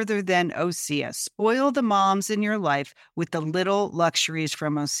no further than OSEA. Spoil the moms in your life with the little luxuries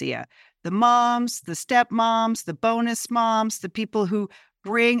from OSEA. The moms, the stepmoms, the bonus moms, the people who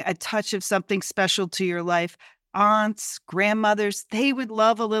bring a touch of something special to your life. Aunts, grandmothers, they would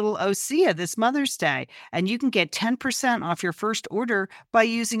love a little OSEA this Mother's Day. And you can get 10% off your first order by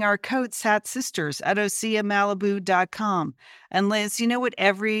using our code SATSisters at OSEAMalibu.com. And Liz, you know what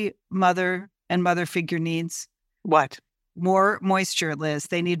every mother and mother figure needs? What? More moisture, Liz.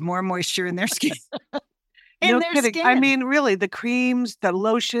 They need more moisture in their skin. No kidding. I mean, really, the creams, the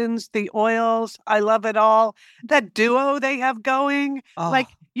lotions, the oils, I love it all. That duo they have going, like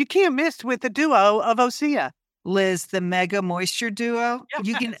you can't miss with the duo of OSEA. Liz, the Mega Moisture Duo.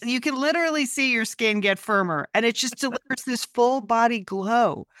 Yes. You can literally see your skin get firmer, and it just delivers this full body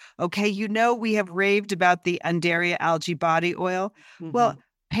glow. Okay, we have raved about the Undaria Algae Body Oil. Mm-hmm. Well,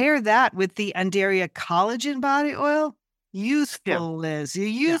 pair that with the Undaria Collagen Body Oil. Youthful, Liz. Your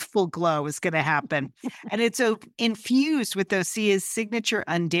youthful glow is going to happen. And it's infused with OSEA's signature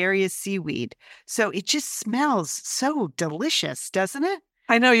Undaria seaweed. So it just smells so delicious, doesn't it?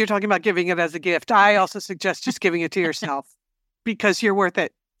 I know you're talking about giving it as a gift. I also suggest just giving it to yourself because you're worth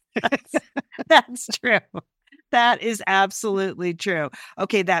it. That's true. That is absolutely true.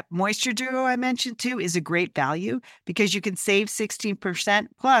 Okay, that Moisture Duo I mentioned too is a great value because you can save 16%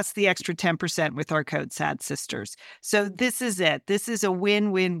 plus the extra 10% with our code SAD Sisters. So this is it. This is a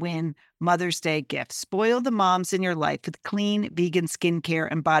win-win-win Mother's Day gift. Spoil the moms in your life with clean vegan skincare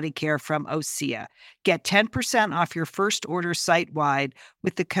and body care from Osea. Get 10% off your first order site-wide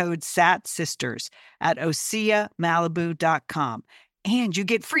with the code SAT Sisters at OseaMalibu.com. And you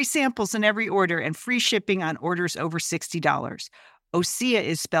get free samples in every order and free shipping on orders over $60. Osea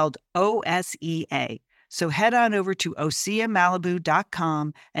is spelled O-S-E-A. So head on over to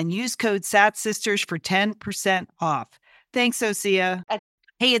OseaMalibu.com and use code SATSisters for 10% off. Thanks, Osea.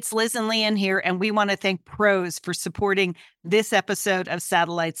 Hey, it's Liz and Leanne here, and we want to thank Prose for supporting this episode of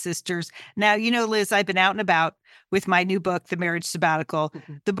Satellite Sisters. Now, you know, Liz, I've been out and about with my new book, The Marriage Sabbatical.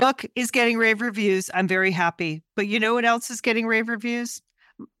 Mm-hmm. The book is getting rave reviews. I'm very happy. But you know what else is getting rave reviews?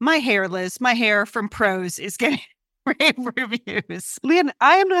 My hair, Liz. My hair from Prose is getting rave reviews. Leanne,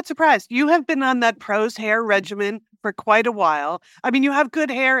 I am not surprised. You have been on that Prose hair regimen for quite a while. I mean, you have good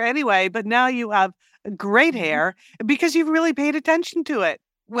hair anyway, but now you have great hair because you've really paid attention to it.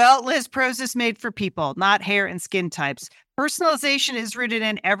 Well, Liz, Prose is made for people, not hair and skin types. Personalization is rooted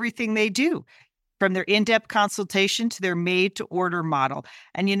in everything they do, from their in-depth consultation to their made-to-order model.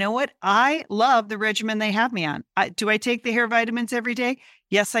 And you know what? I love the regimen they have me on. Do I take the hair vitamins every day?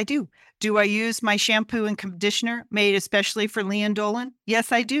 Yes, I do. Do I use my shampoo and conditioner made especially for Leanne Dolan?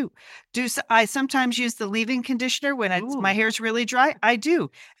 Yes, I do. Do I sometimes use the leave-in conditioner when my hair's really dry? I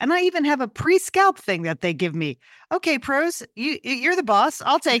do. And I even have a pre-scalp thing that they give me. Okay, Prose, you're the boss.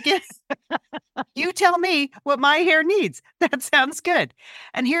 I'll take it. You tell me what my hair needs. That sounds good.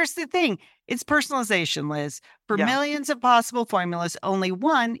 And here's the thing. It's personalization, Liz. For millions of possible formulas, only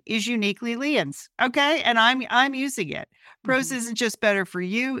one is uniquely Leanne's. Okay? And I'm using it. Prose isn't just better for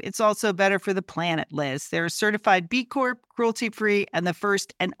you, it's also better for the planet, Liz. They're a certified B Corp, cruelty-free, and the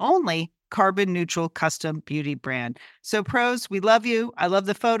first and only carbon neutral custom beauty brand. So Prose, we love you. I love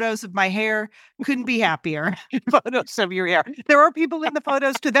the photos of my hair. Couldn't be happier. Photos of your hair. There are people in the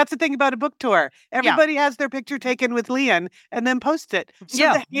photos too. That's the thing about a book tour. Everybody has their picture taken with Leanne and then post it. So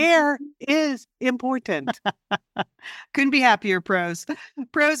the hair is important. Couldn't be happier, Prose.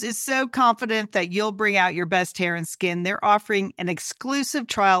 Prose is so confident that you'll bring out your best hair and skin. They're offering an exclusive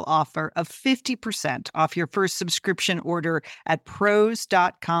trial offer of 50% off your first subscription order at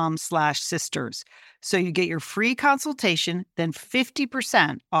prose.com/sisters. So you get your free consultation, then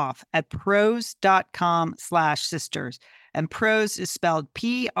 50% off at prose.com/sisters. And Prose is spelled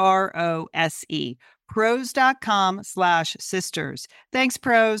Prose. Prose.com/sisters. Thanks,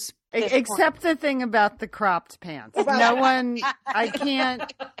 Prose. Except the thing about the cropped pants. No one, I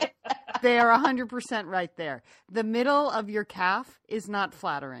can't, they are 100% right there. The middle of your calf is not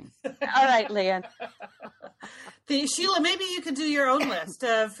flattering. All right, Leanne. Sheila, maybe you could do your own list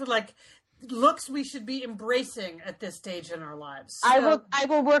of like looks we should be embracing at this stage in our lives. So, I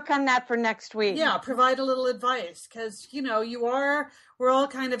will work on that for next week. Yeah, provide a little advice because, you know, we're all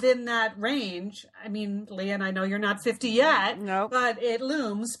kind of in that range. I mean, Leanne, I know you're not 50 yet, but it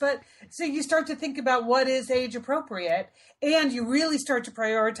looms. But so you start to think about what is age appropriate and you really start to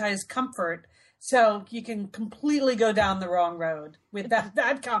prioritize comfort. So you can completely go down the wrong road with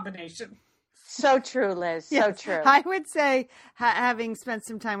that combination. So true, Liz. So true. I would say, having spent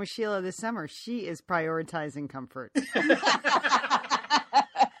some time with Sheila this summer, she is prioritizing comfort.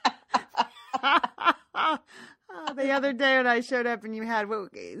 The other day when I showed up and you had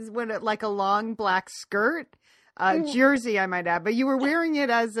like a long black skirt, jersey, I might add, but you were wearing it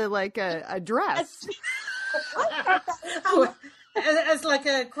as a dress. As like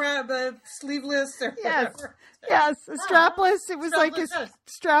a sleeveless or whatever. Yes, a strapless. It was like a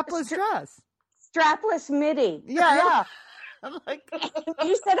strapless dress. Strapless midi. Yeah. I'm like,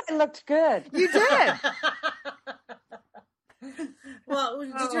 you said I looked good. You did. Well,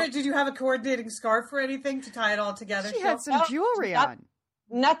 did you have a coordinating scarf or anything to tie it all together? She had some jewelry on.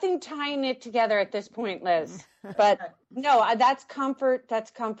 Nothing tying it together at this point, Liz. But no, that's comfort.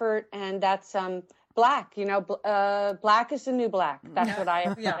 That's comfort, and that's black. You know, black is the new black. That's what I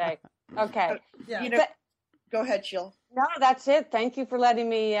have to say. Okay. Yeah. You know, go ahead, Sheila. No, that's it. Thank you for letting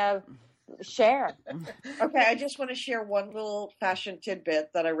me share. Okay, I just want to share one little fashion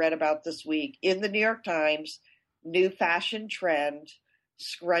tidbit that I read about this week. In the New York Times, new fashion trend,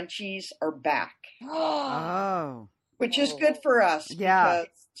 scrunchies are back. Oh. Which is good for us. Yeah.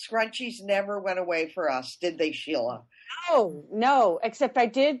 Because scrunchies never went away for us, did they, Sheila? No, except I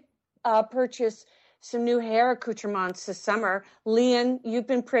did purchase some new hair accoutrements this summer. Leon, you've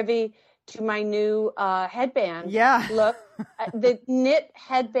been privy to my new headband. Yeah. Look, the knit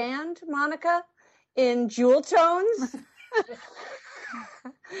headband, Monica, in jewel tones.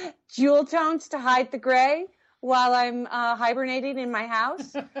 Jewel tones to hide the gray while I'm hibernating in my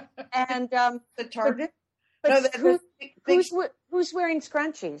house. And The Target? but who's wearing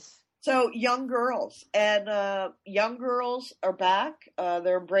scrunchies? So young girls, and young girls are back.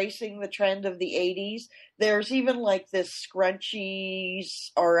 They're embracing the trend of the 80s. There's even like this Scrunchies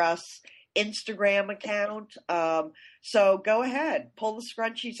R Us Instagram account. So go ahead, pull the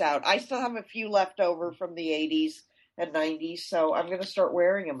scrunchies out. I still have a few left over from the 80s and 90s, so I'm going to start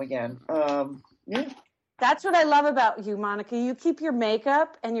wearing them again. Yeah. That's what I love about you, Monica. You keep your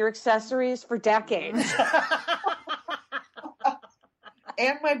makeup and your accessories for decades.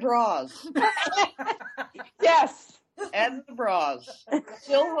 And my bras. Yes. And the bras.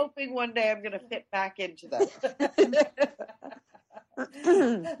 Still hoping one day I'm going to fit back into them.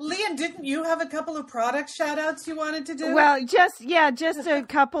 Leon, didn't you have a couple of product shout outs you wanted to do? Well, just a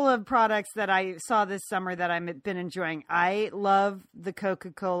couple of products that I saw this summer that I've been enjoying. I love the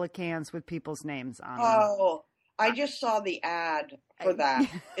Coca-Cola cans with people's names on them. Oh, I just saw the ad for that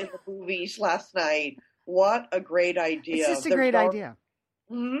in the movies last night. What a great idea. It's just a great idea.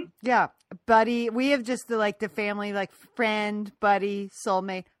 Mm-hmm. Yeah, buddy. We have just the family, like friend, buddy,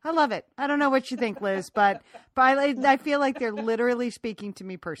 soulmate. I love it. I don't know what you think, Liz, but I feel like they're literally speaking to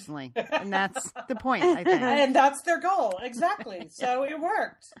me personally, and that's the point, I think. And that's their goal, exactly. So it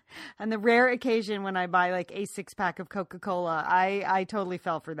worked. On the rare occasion when I buy like a 6-pack of Coca-Cola, I totally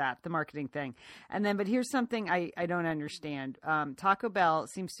fell for that, the marketing thing. And then, but here's something I don't understand. Taco Bell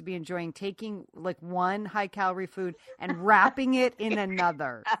seems to be enjoying taking like one high-calorie food and wrapping it in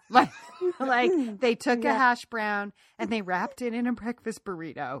another. Like they took a hash brown and they wrapped it in a breakfast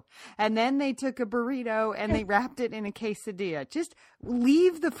burrito. And then they took a burrito and they wrapped it in a quesadilla. Just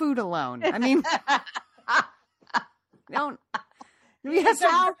leave the food alone. I mean, don't. We have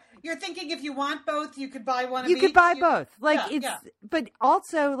So you're thinking if you want both, you could buy one of you each? could buy both. Like Yeah, but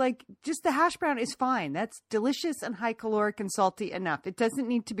also like just the hash brown is fine. That's delicious and high caloric and salty enough. It doesn't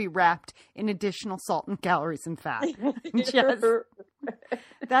need to be wrapped in additional salt and calories and fat. Just,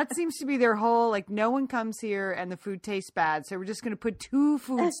 that seems to be their whole, like, no one comes here and the food tastes bad. So we're just going to put two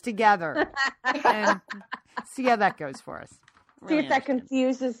foods together and see how that goes for us. See if that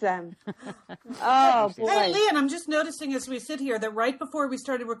confuses them. Oh, boy. Hey, Leon, I'm just noticing as we sit here that right before we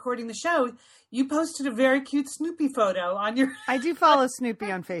started recording the show, you posted a very cute Snoopy photo on your... I do follow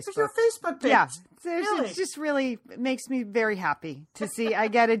Snoopy on Facebook. your Facebook page. Yeah. Really? It's just really, it makes me very happy to see. I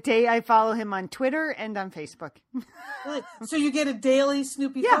get a day. I follow him on Twitter and on Facebook. Really? So you get a daily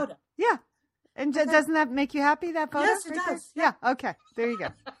Snoopy Yeah. photo. Yeah. And doesn't that make you happy, that photo? Yes, it there? does. Yeah. Okay. There you go.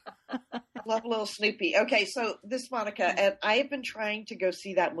 Love little Snoopy. Okay, so this Monica, and I have been trying to go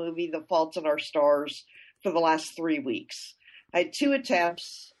see that movie, The Fault in Our Stars, for the last 3 weeks. I had 2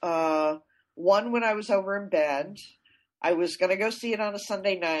 attempts. One when I was over in Bend. I was going to go see it on a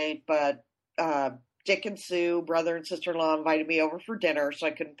Sunday night, but Dick and Sue, brother and sister-in-law, invited me over for dinner, so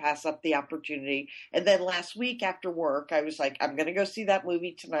I couldn't pass up the opportunity. And then last week after work, I was like, I'm going to go see that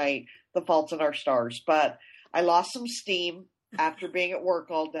movie tonight, The Fault in Our Stars. But I lost some steam after being at work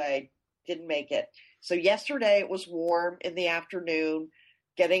all day. Didn't make it. So yesterday it was warm in the afternoon,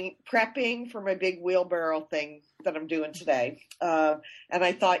 prepping for my big wheelbarrow thing that I'm doing today. And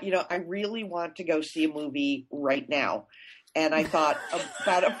I thought, I really want to go see a movie right now. And I thought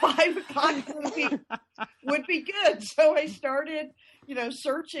about a 5 o'clock movie would be good. So I started,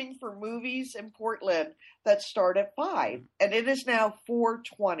 searching for movies in Portland that start at 5. And it is now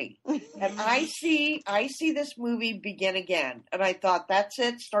 4:20. And I see this movie Begin Again. And I thought, that's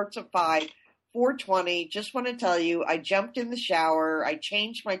it, starts at 5, 4:20. Just want to tell you, I jumped in the shower. I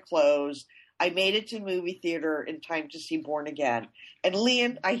changed my clothes. I made it to the movie theater in time to see Born Again. And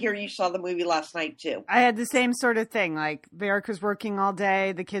Leon, I hear you saw the movie last night too. I had the same sort of thing. Like, Varric was working all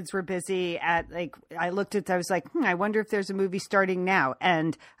day. The kids were busy. I was like, I wonder if there's a movie starting now.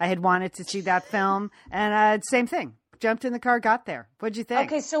 And I had wanted to see that film. And same thing. Jumped in the car, got there. What'd you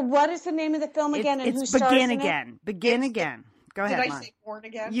think? Okay, so what is the name of the film again, and who it's stars Begin in it? Again. Begin Again. Go ahead, Did I Mon. say Born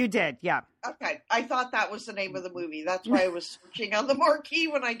Again? You did, yeah. Okay. I thought that was the name of the movie. That's why I was searching on the marquee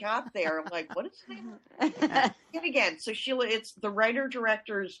when I got there. I'm like, what is the name of it? Begin Again. So Sheila, it's the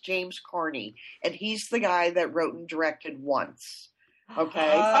writer-director is James Carney, and he's the guy that wrote and directed Once.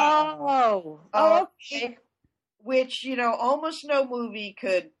 Okay? Okay. Which, almost no movie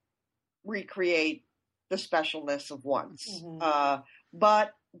could recreate the specialness of Once. Mm-hmm.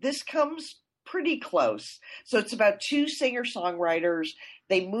 But this comes pretty close. So it's about 2 singer-songwriters.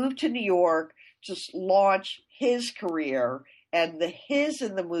 They move to New York to launch his career. And the his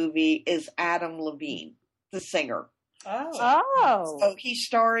in the movie is Adam Levine, the singer. Oh. So he's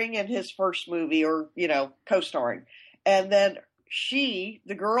starring in his first movie, or, co-starring. And then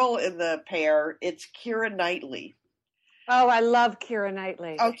the girl in the pair, it's Keira Knightley. Oh, I love Keira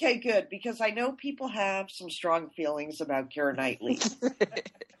Knightley. Okay, good, because I know people have some strong feelings about Keira Knightley.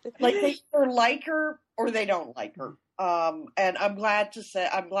 Like they either like her or they don't like her. And I'm glad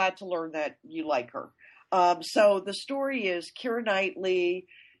to learn that you like her. So the story is Keira Knightley,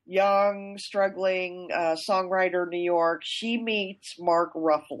 young, struggling songwriter in New York. She meets Mark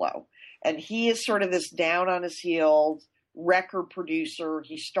Ruffalo, and he is sort of this down on his heels record producer.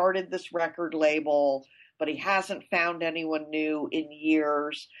 He started this record label, but he hasn't found anyone new in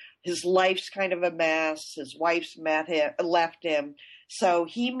years. His life's kind of a mess. His wife's left him. So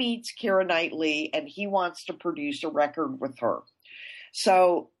he meets Keira Knightley, and he wants to produce a record with her.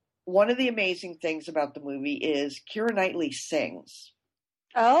 So one of the amazing things about the movie is Keira Knightley sings.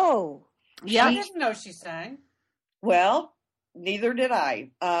 Oh. Yeah, I didn't know she sang. Well, neither did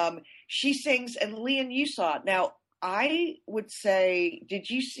I. She sings, and Leon, you saw it. Now, I would say, did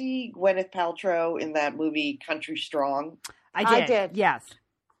you see Gwyneth Paltrow in that movie Country Strong? I did. Yes.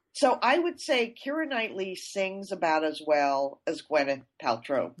 So I would say Keira Knightley sings about as well as Gwyneth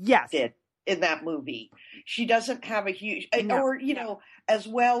Paltrow did in that movie. She doesn't have a huge, as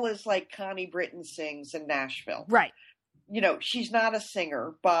well as like Connie Britton sings in Nashville. Right. She's not a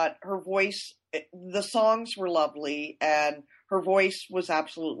singer, but her voice, the songs were lovely, and her voice was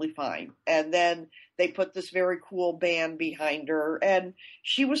absolutely fine. And then they put this very cool band behind her, and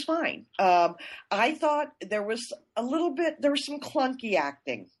she was fine. I thought there was some clunky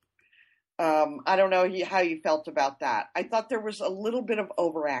acting. I don't know how you felt about that. I thought there was a little bit of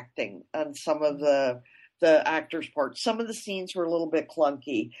overacting on some of the actors' parts. Some of the scenes were a little bit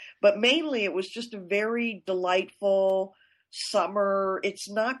clunky, but mainly it was just a very delightful summer. It's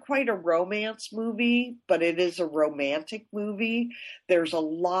not quite a romance movie, but it is a romantic movie. There's a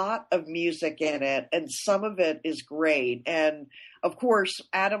lot of music in it, and some of it is great. And of course,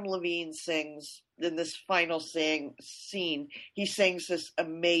 Adam Levine sings in this final scene. He sings this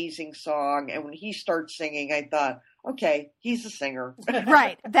amazing song, and when he starts singing, I thought, okay, he's a singer.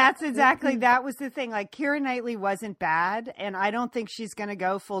 Right. That was the thing. Like, Keira Knightley wasn't bad, and I don't think she's going to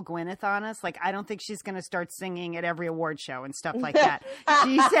go full Gwyneth on us. Like, I don't think she's going to start singing at every award show and stuff like that.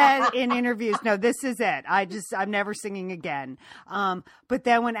 She said in interviews, no, this is it. I'm never singing again. But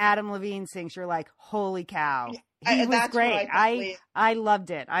then when Adam Levine sings, you're like, holy cow. He was great. I loved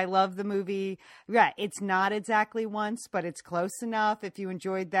it. I love the movie. Yeah, it's not exactly Once, but it's close enough. If you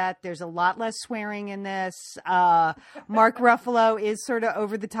enjoyed that, there's a lot less swearing in this. Mark Ruffalo is sort of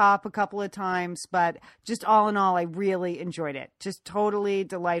over the top a couple of times, but just all in all, I really enjoyed it. Just totally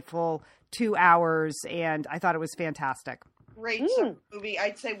delightful 2 hours, and I thought it was fantastic. Great movie.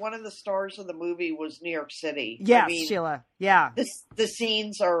 I'd say one of the stars of the movie was New York City. Yes, Sheila. Yeah. The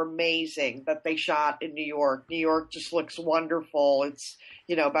scenes are amazing that they shot in New York. New York just looks wonderful. It's,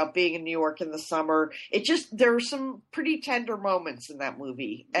 about being in New York in the summer. There are some pretty tender moments in that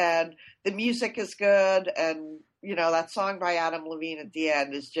movie. And the music is good. And, that song by Adam Levine at the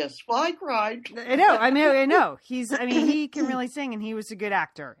end is just, well, I cried. I know. He can really sing, and he was a good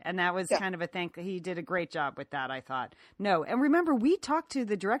actor. And that was kind of a thing. He did a great job with that, I thought. No. And remember, we talked to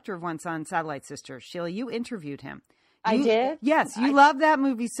the director of Once on Satellite Sisters. Sheila, you interviewed him. I did? Yes. You love that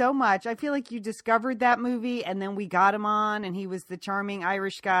movie so much. I feel like you discovered that movie, and then we got him on, and he was the charming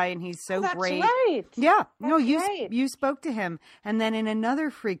Irish guy, and he's so great. That's right. Yeah. That's you spoke to him. And then in another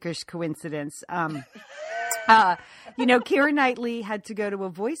freakish coincidence, Keira Knightley had to go to a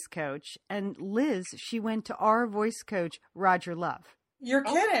voice coach, and Liz, she went to our voice coach, Roger Love. You're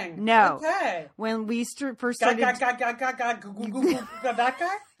kidding. No. Okay. When we first started... That guy?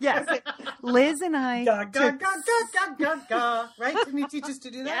 Yes. Liz and I... Right? Didn't he teach us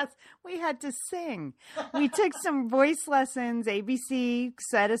to do that? Yes. We had to sing. We took some voice lessons. ABC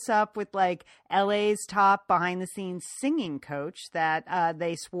set us up with like LA's top behind the scenes singing coach that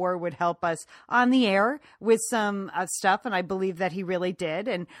they swore would help us on the air with some stuff. And I believe that he really did.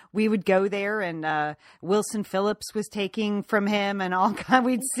 And we would go there, and Wilson Phillips was taking from him, and all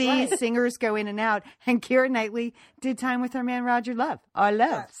we'd see singers go in and out. And Keira Knightley did time with our man Roger Love, our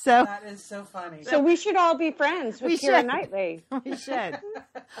love. So that is so funny. So we should all be friends with Keira Knightley. We should.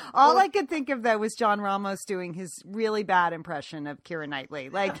 All I could think of, though, was John Ramos doing his really bad impression of Keira Knightley.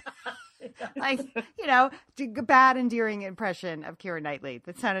 Like, bad, endearing impression of Keira Knightley.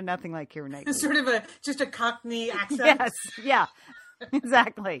 That sounded nothing like Keira Knightley. Sort of just a Cockney accent. Yes. Yeah.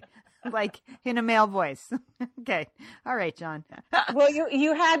 Exactly. like in a male voice. Okay. All right, John. Well,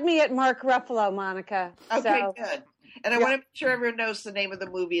 you had me at Mark Ruffalo, Monica. Okay, So, good. And I want to make sure everyone knows the name of the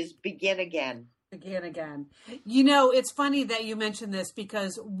movie is Begin Again. Again. You know, it's funny that you mentioned this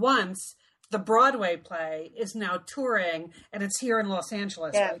because once the Broadway play is now touring and it's here in Los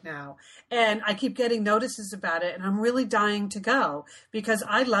Angeles right now. And I keep getting notices about it and I'm really dying to go because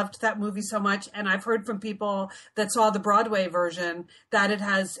I loved that movie so much. And I've heard from people that saw the Broadway version that it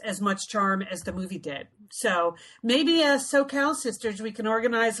has as much charm as the movie did. So maybe as SoCal sisters, we can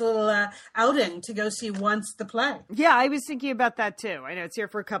organize a little outing to go see Once the play. Yeah, I was thinking about that too. I know it's here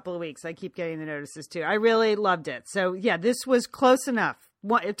for a couple of weeks. I keep getting the notices too. I really loved it. So yeah, this was close enough.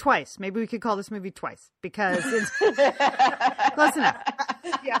 Twice. Maybe we could call this movie Twice because it's close enough.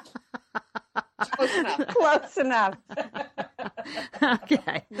 Yeah. Close enough. close enough.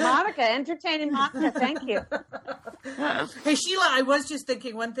 Okay. Monica, entertaining Monica. Thank you. Hey, Sheila, I was just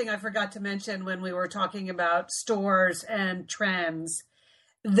thinking one thing I forgot to mention when we were talking about stores and trends.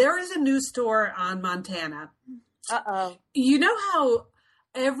 There is a new store on Montana. Uh-oh. You know how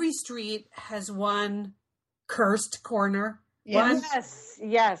every street has one cursed corner?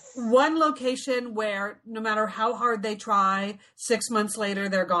 Yes. One location where no matter how hard they try, 6 months later,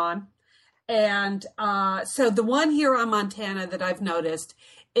 they're gone. And so the one here on Montana that I've noticed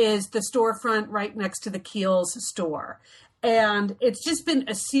is the storefront right next to the Keels store. And it's just been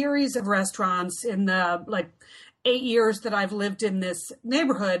a series of restaurants in the 8 years that I've lived in this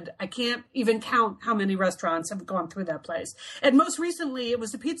neighborhood. I can't even count how many restaurants have gone through that place. And most recently, it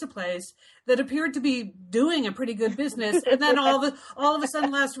was a pizza place that appeared to be doing a pretty good business. And then all of a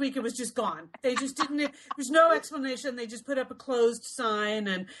sudden last week, it was just gone. They just didn't, there's no explanation. They just put up a closed sign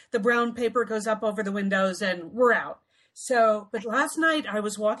and the brown paper goes up over the windows and we're out. So, but last night I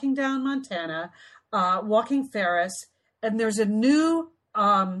was walking down Montana, walking Ferris, and there's a new,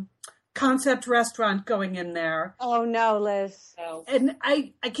 concept restaurant going in there. Oh no, Liz. And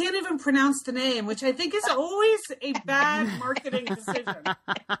I can't even pronounce the name, which I think is always a bad marketing decision.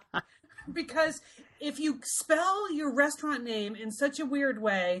 Because if you spell your restaurant name in such a weird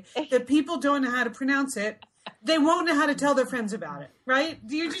way that people don't know how to pronounce it, they won't know how to tell their friends about it, right?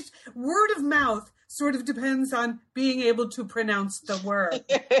 You just word of mouth sort of depends on being able to pronounce the word.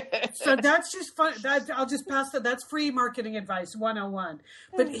 So that's just fun. I'll just pass that. That's free marketing advice 101.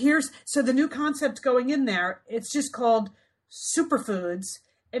 But so the new concept going in there, it's just called Superfoods,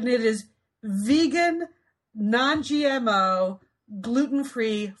 and it is vegan, non-GMO,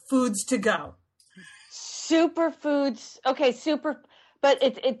 gluten-free foods to go. Superfoods. Okay, but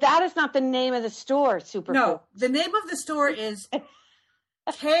that is not the name of the store, Superfoods. No, the name of the store is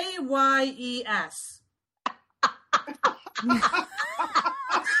KYES.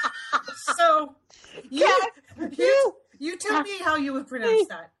 So you tell me how you would pronounce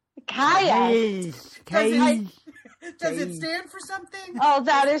that. Does it stand for something? Oh,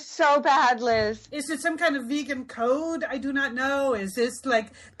 that is so bad, Liz. Is it some kind of vegan code? I do not know. Is this like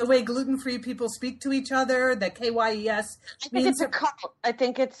the way gluten-free people speak to each other? The KYES? I think it's a cult. I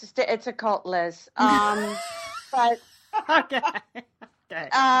think it's a cult, Liz. But Okay.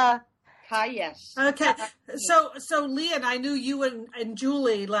 Yes. Okay. So Leah, I knew you and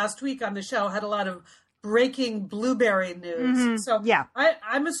Julie last week on the show had a lot of breaking blueberry news. Mm-hmm. So yeah,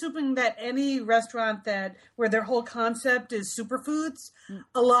 I'm assuming that any restaurant where their whole concept is superfoods,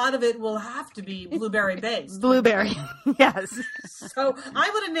 a lot of it will have to be blueberry based. Blueberry, yes. So I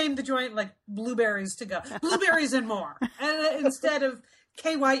would have named the joint like Blueberries to Go, Blueberries and More, instead of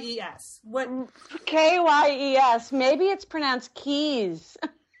KYES. What? KYES. Maybe it's pronounced Keys.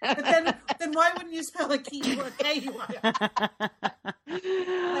 But then why wouldn't you spell a key or a KUI?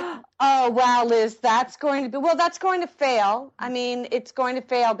 Oh, wow, Liz, that's going to fail. I mean, it's going to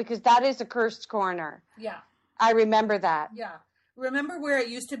fail because that is a cursed corner. Yeah. I remember that. Yeah. Remember where it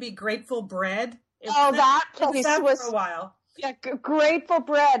used to be Grateful Bread? That place was for a while. Yeah, Grateful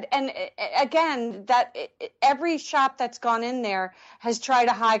Bread. And again, every shop that's gone in there has tried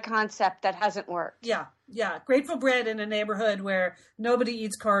a high concept that hasn't worked. Yeah. Yeah, Grateful Bread in a neighborhood where nobody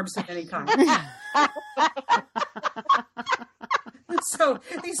eats carbs of any kind. So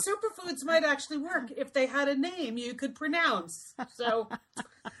these superfoods might actually work if they had a name you could pronounce. So,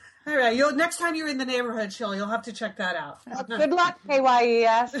 all right, next time you're in the neighborhood, you'll have to check that out. Good luck,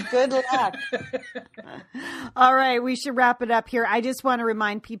 KYES. Good luck. All right, we should wrap it up here. I just want to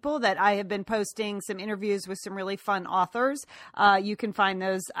remind people that I have been posting some interviews with some really fun authors. You can find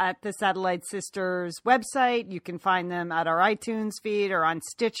those at the Satellite Sisters website. You can find them at our iTunes feed or on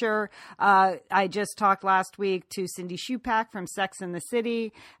Stitcher. I just talked last week to Cindy Shupak from Sex and the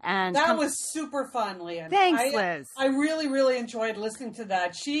City. And that was super fun, Leah. Thanks, Liz. I really, really enjoyed listening to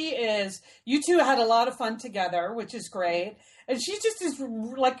that. She is, you two had a lot of fun together, which is great. And she just is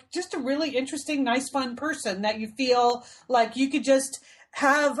like just a really interesting, nice, fun person that you feel like you could just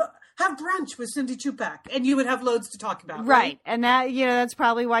have brunch with Cindy Chupak and you would have loads to talk about. Right. And that, that's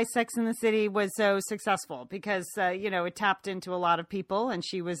probably why Sex and the City was so successful because, it tapped into a lot of people, and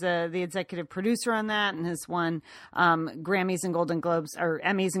she was the executive producer on that and has won Grammys and Golden Globes, or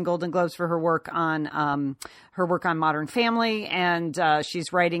Emmys and Golden Globes for her work on Modern Family. And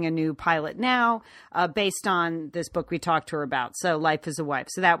she's writing a new pilot now based on this book we talked to her about. So Life as a Wife.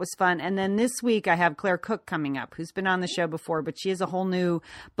 So that was fun. And then this week I have Claire Cook coming up, who's been on the show before, but she has a whole new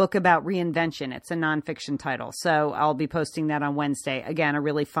book about reinvention. It's a nonfiction title. So I'll be posting that on Wednesday. Again, a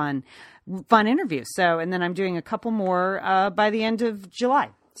really fun interview. So, and then I'm doing a couple more by the end of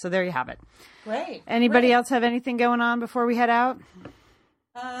July. So there you have it. Great. Anybody else have anything going on before we head out?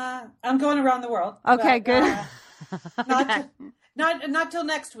 I'm going around the world. Okay, good. Not till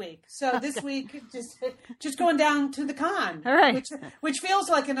next week. So this week, just going down to the con. All right. Which feels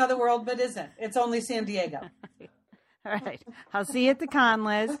like another world, but isn't. It's only San Diego. All right. I'll see you at the con,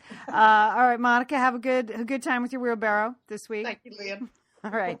 Liz. All right, Monica, have a good time with your wheelbarrow this week. Thank you, Lian.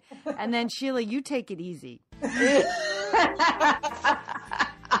 All right. And then Sheila, you take it easy.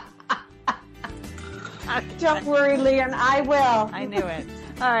 Don't worry, Lian. I will. I knew it.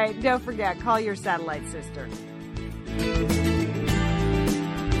 All right. Don't forget, call your satellite sister.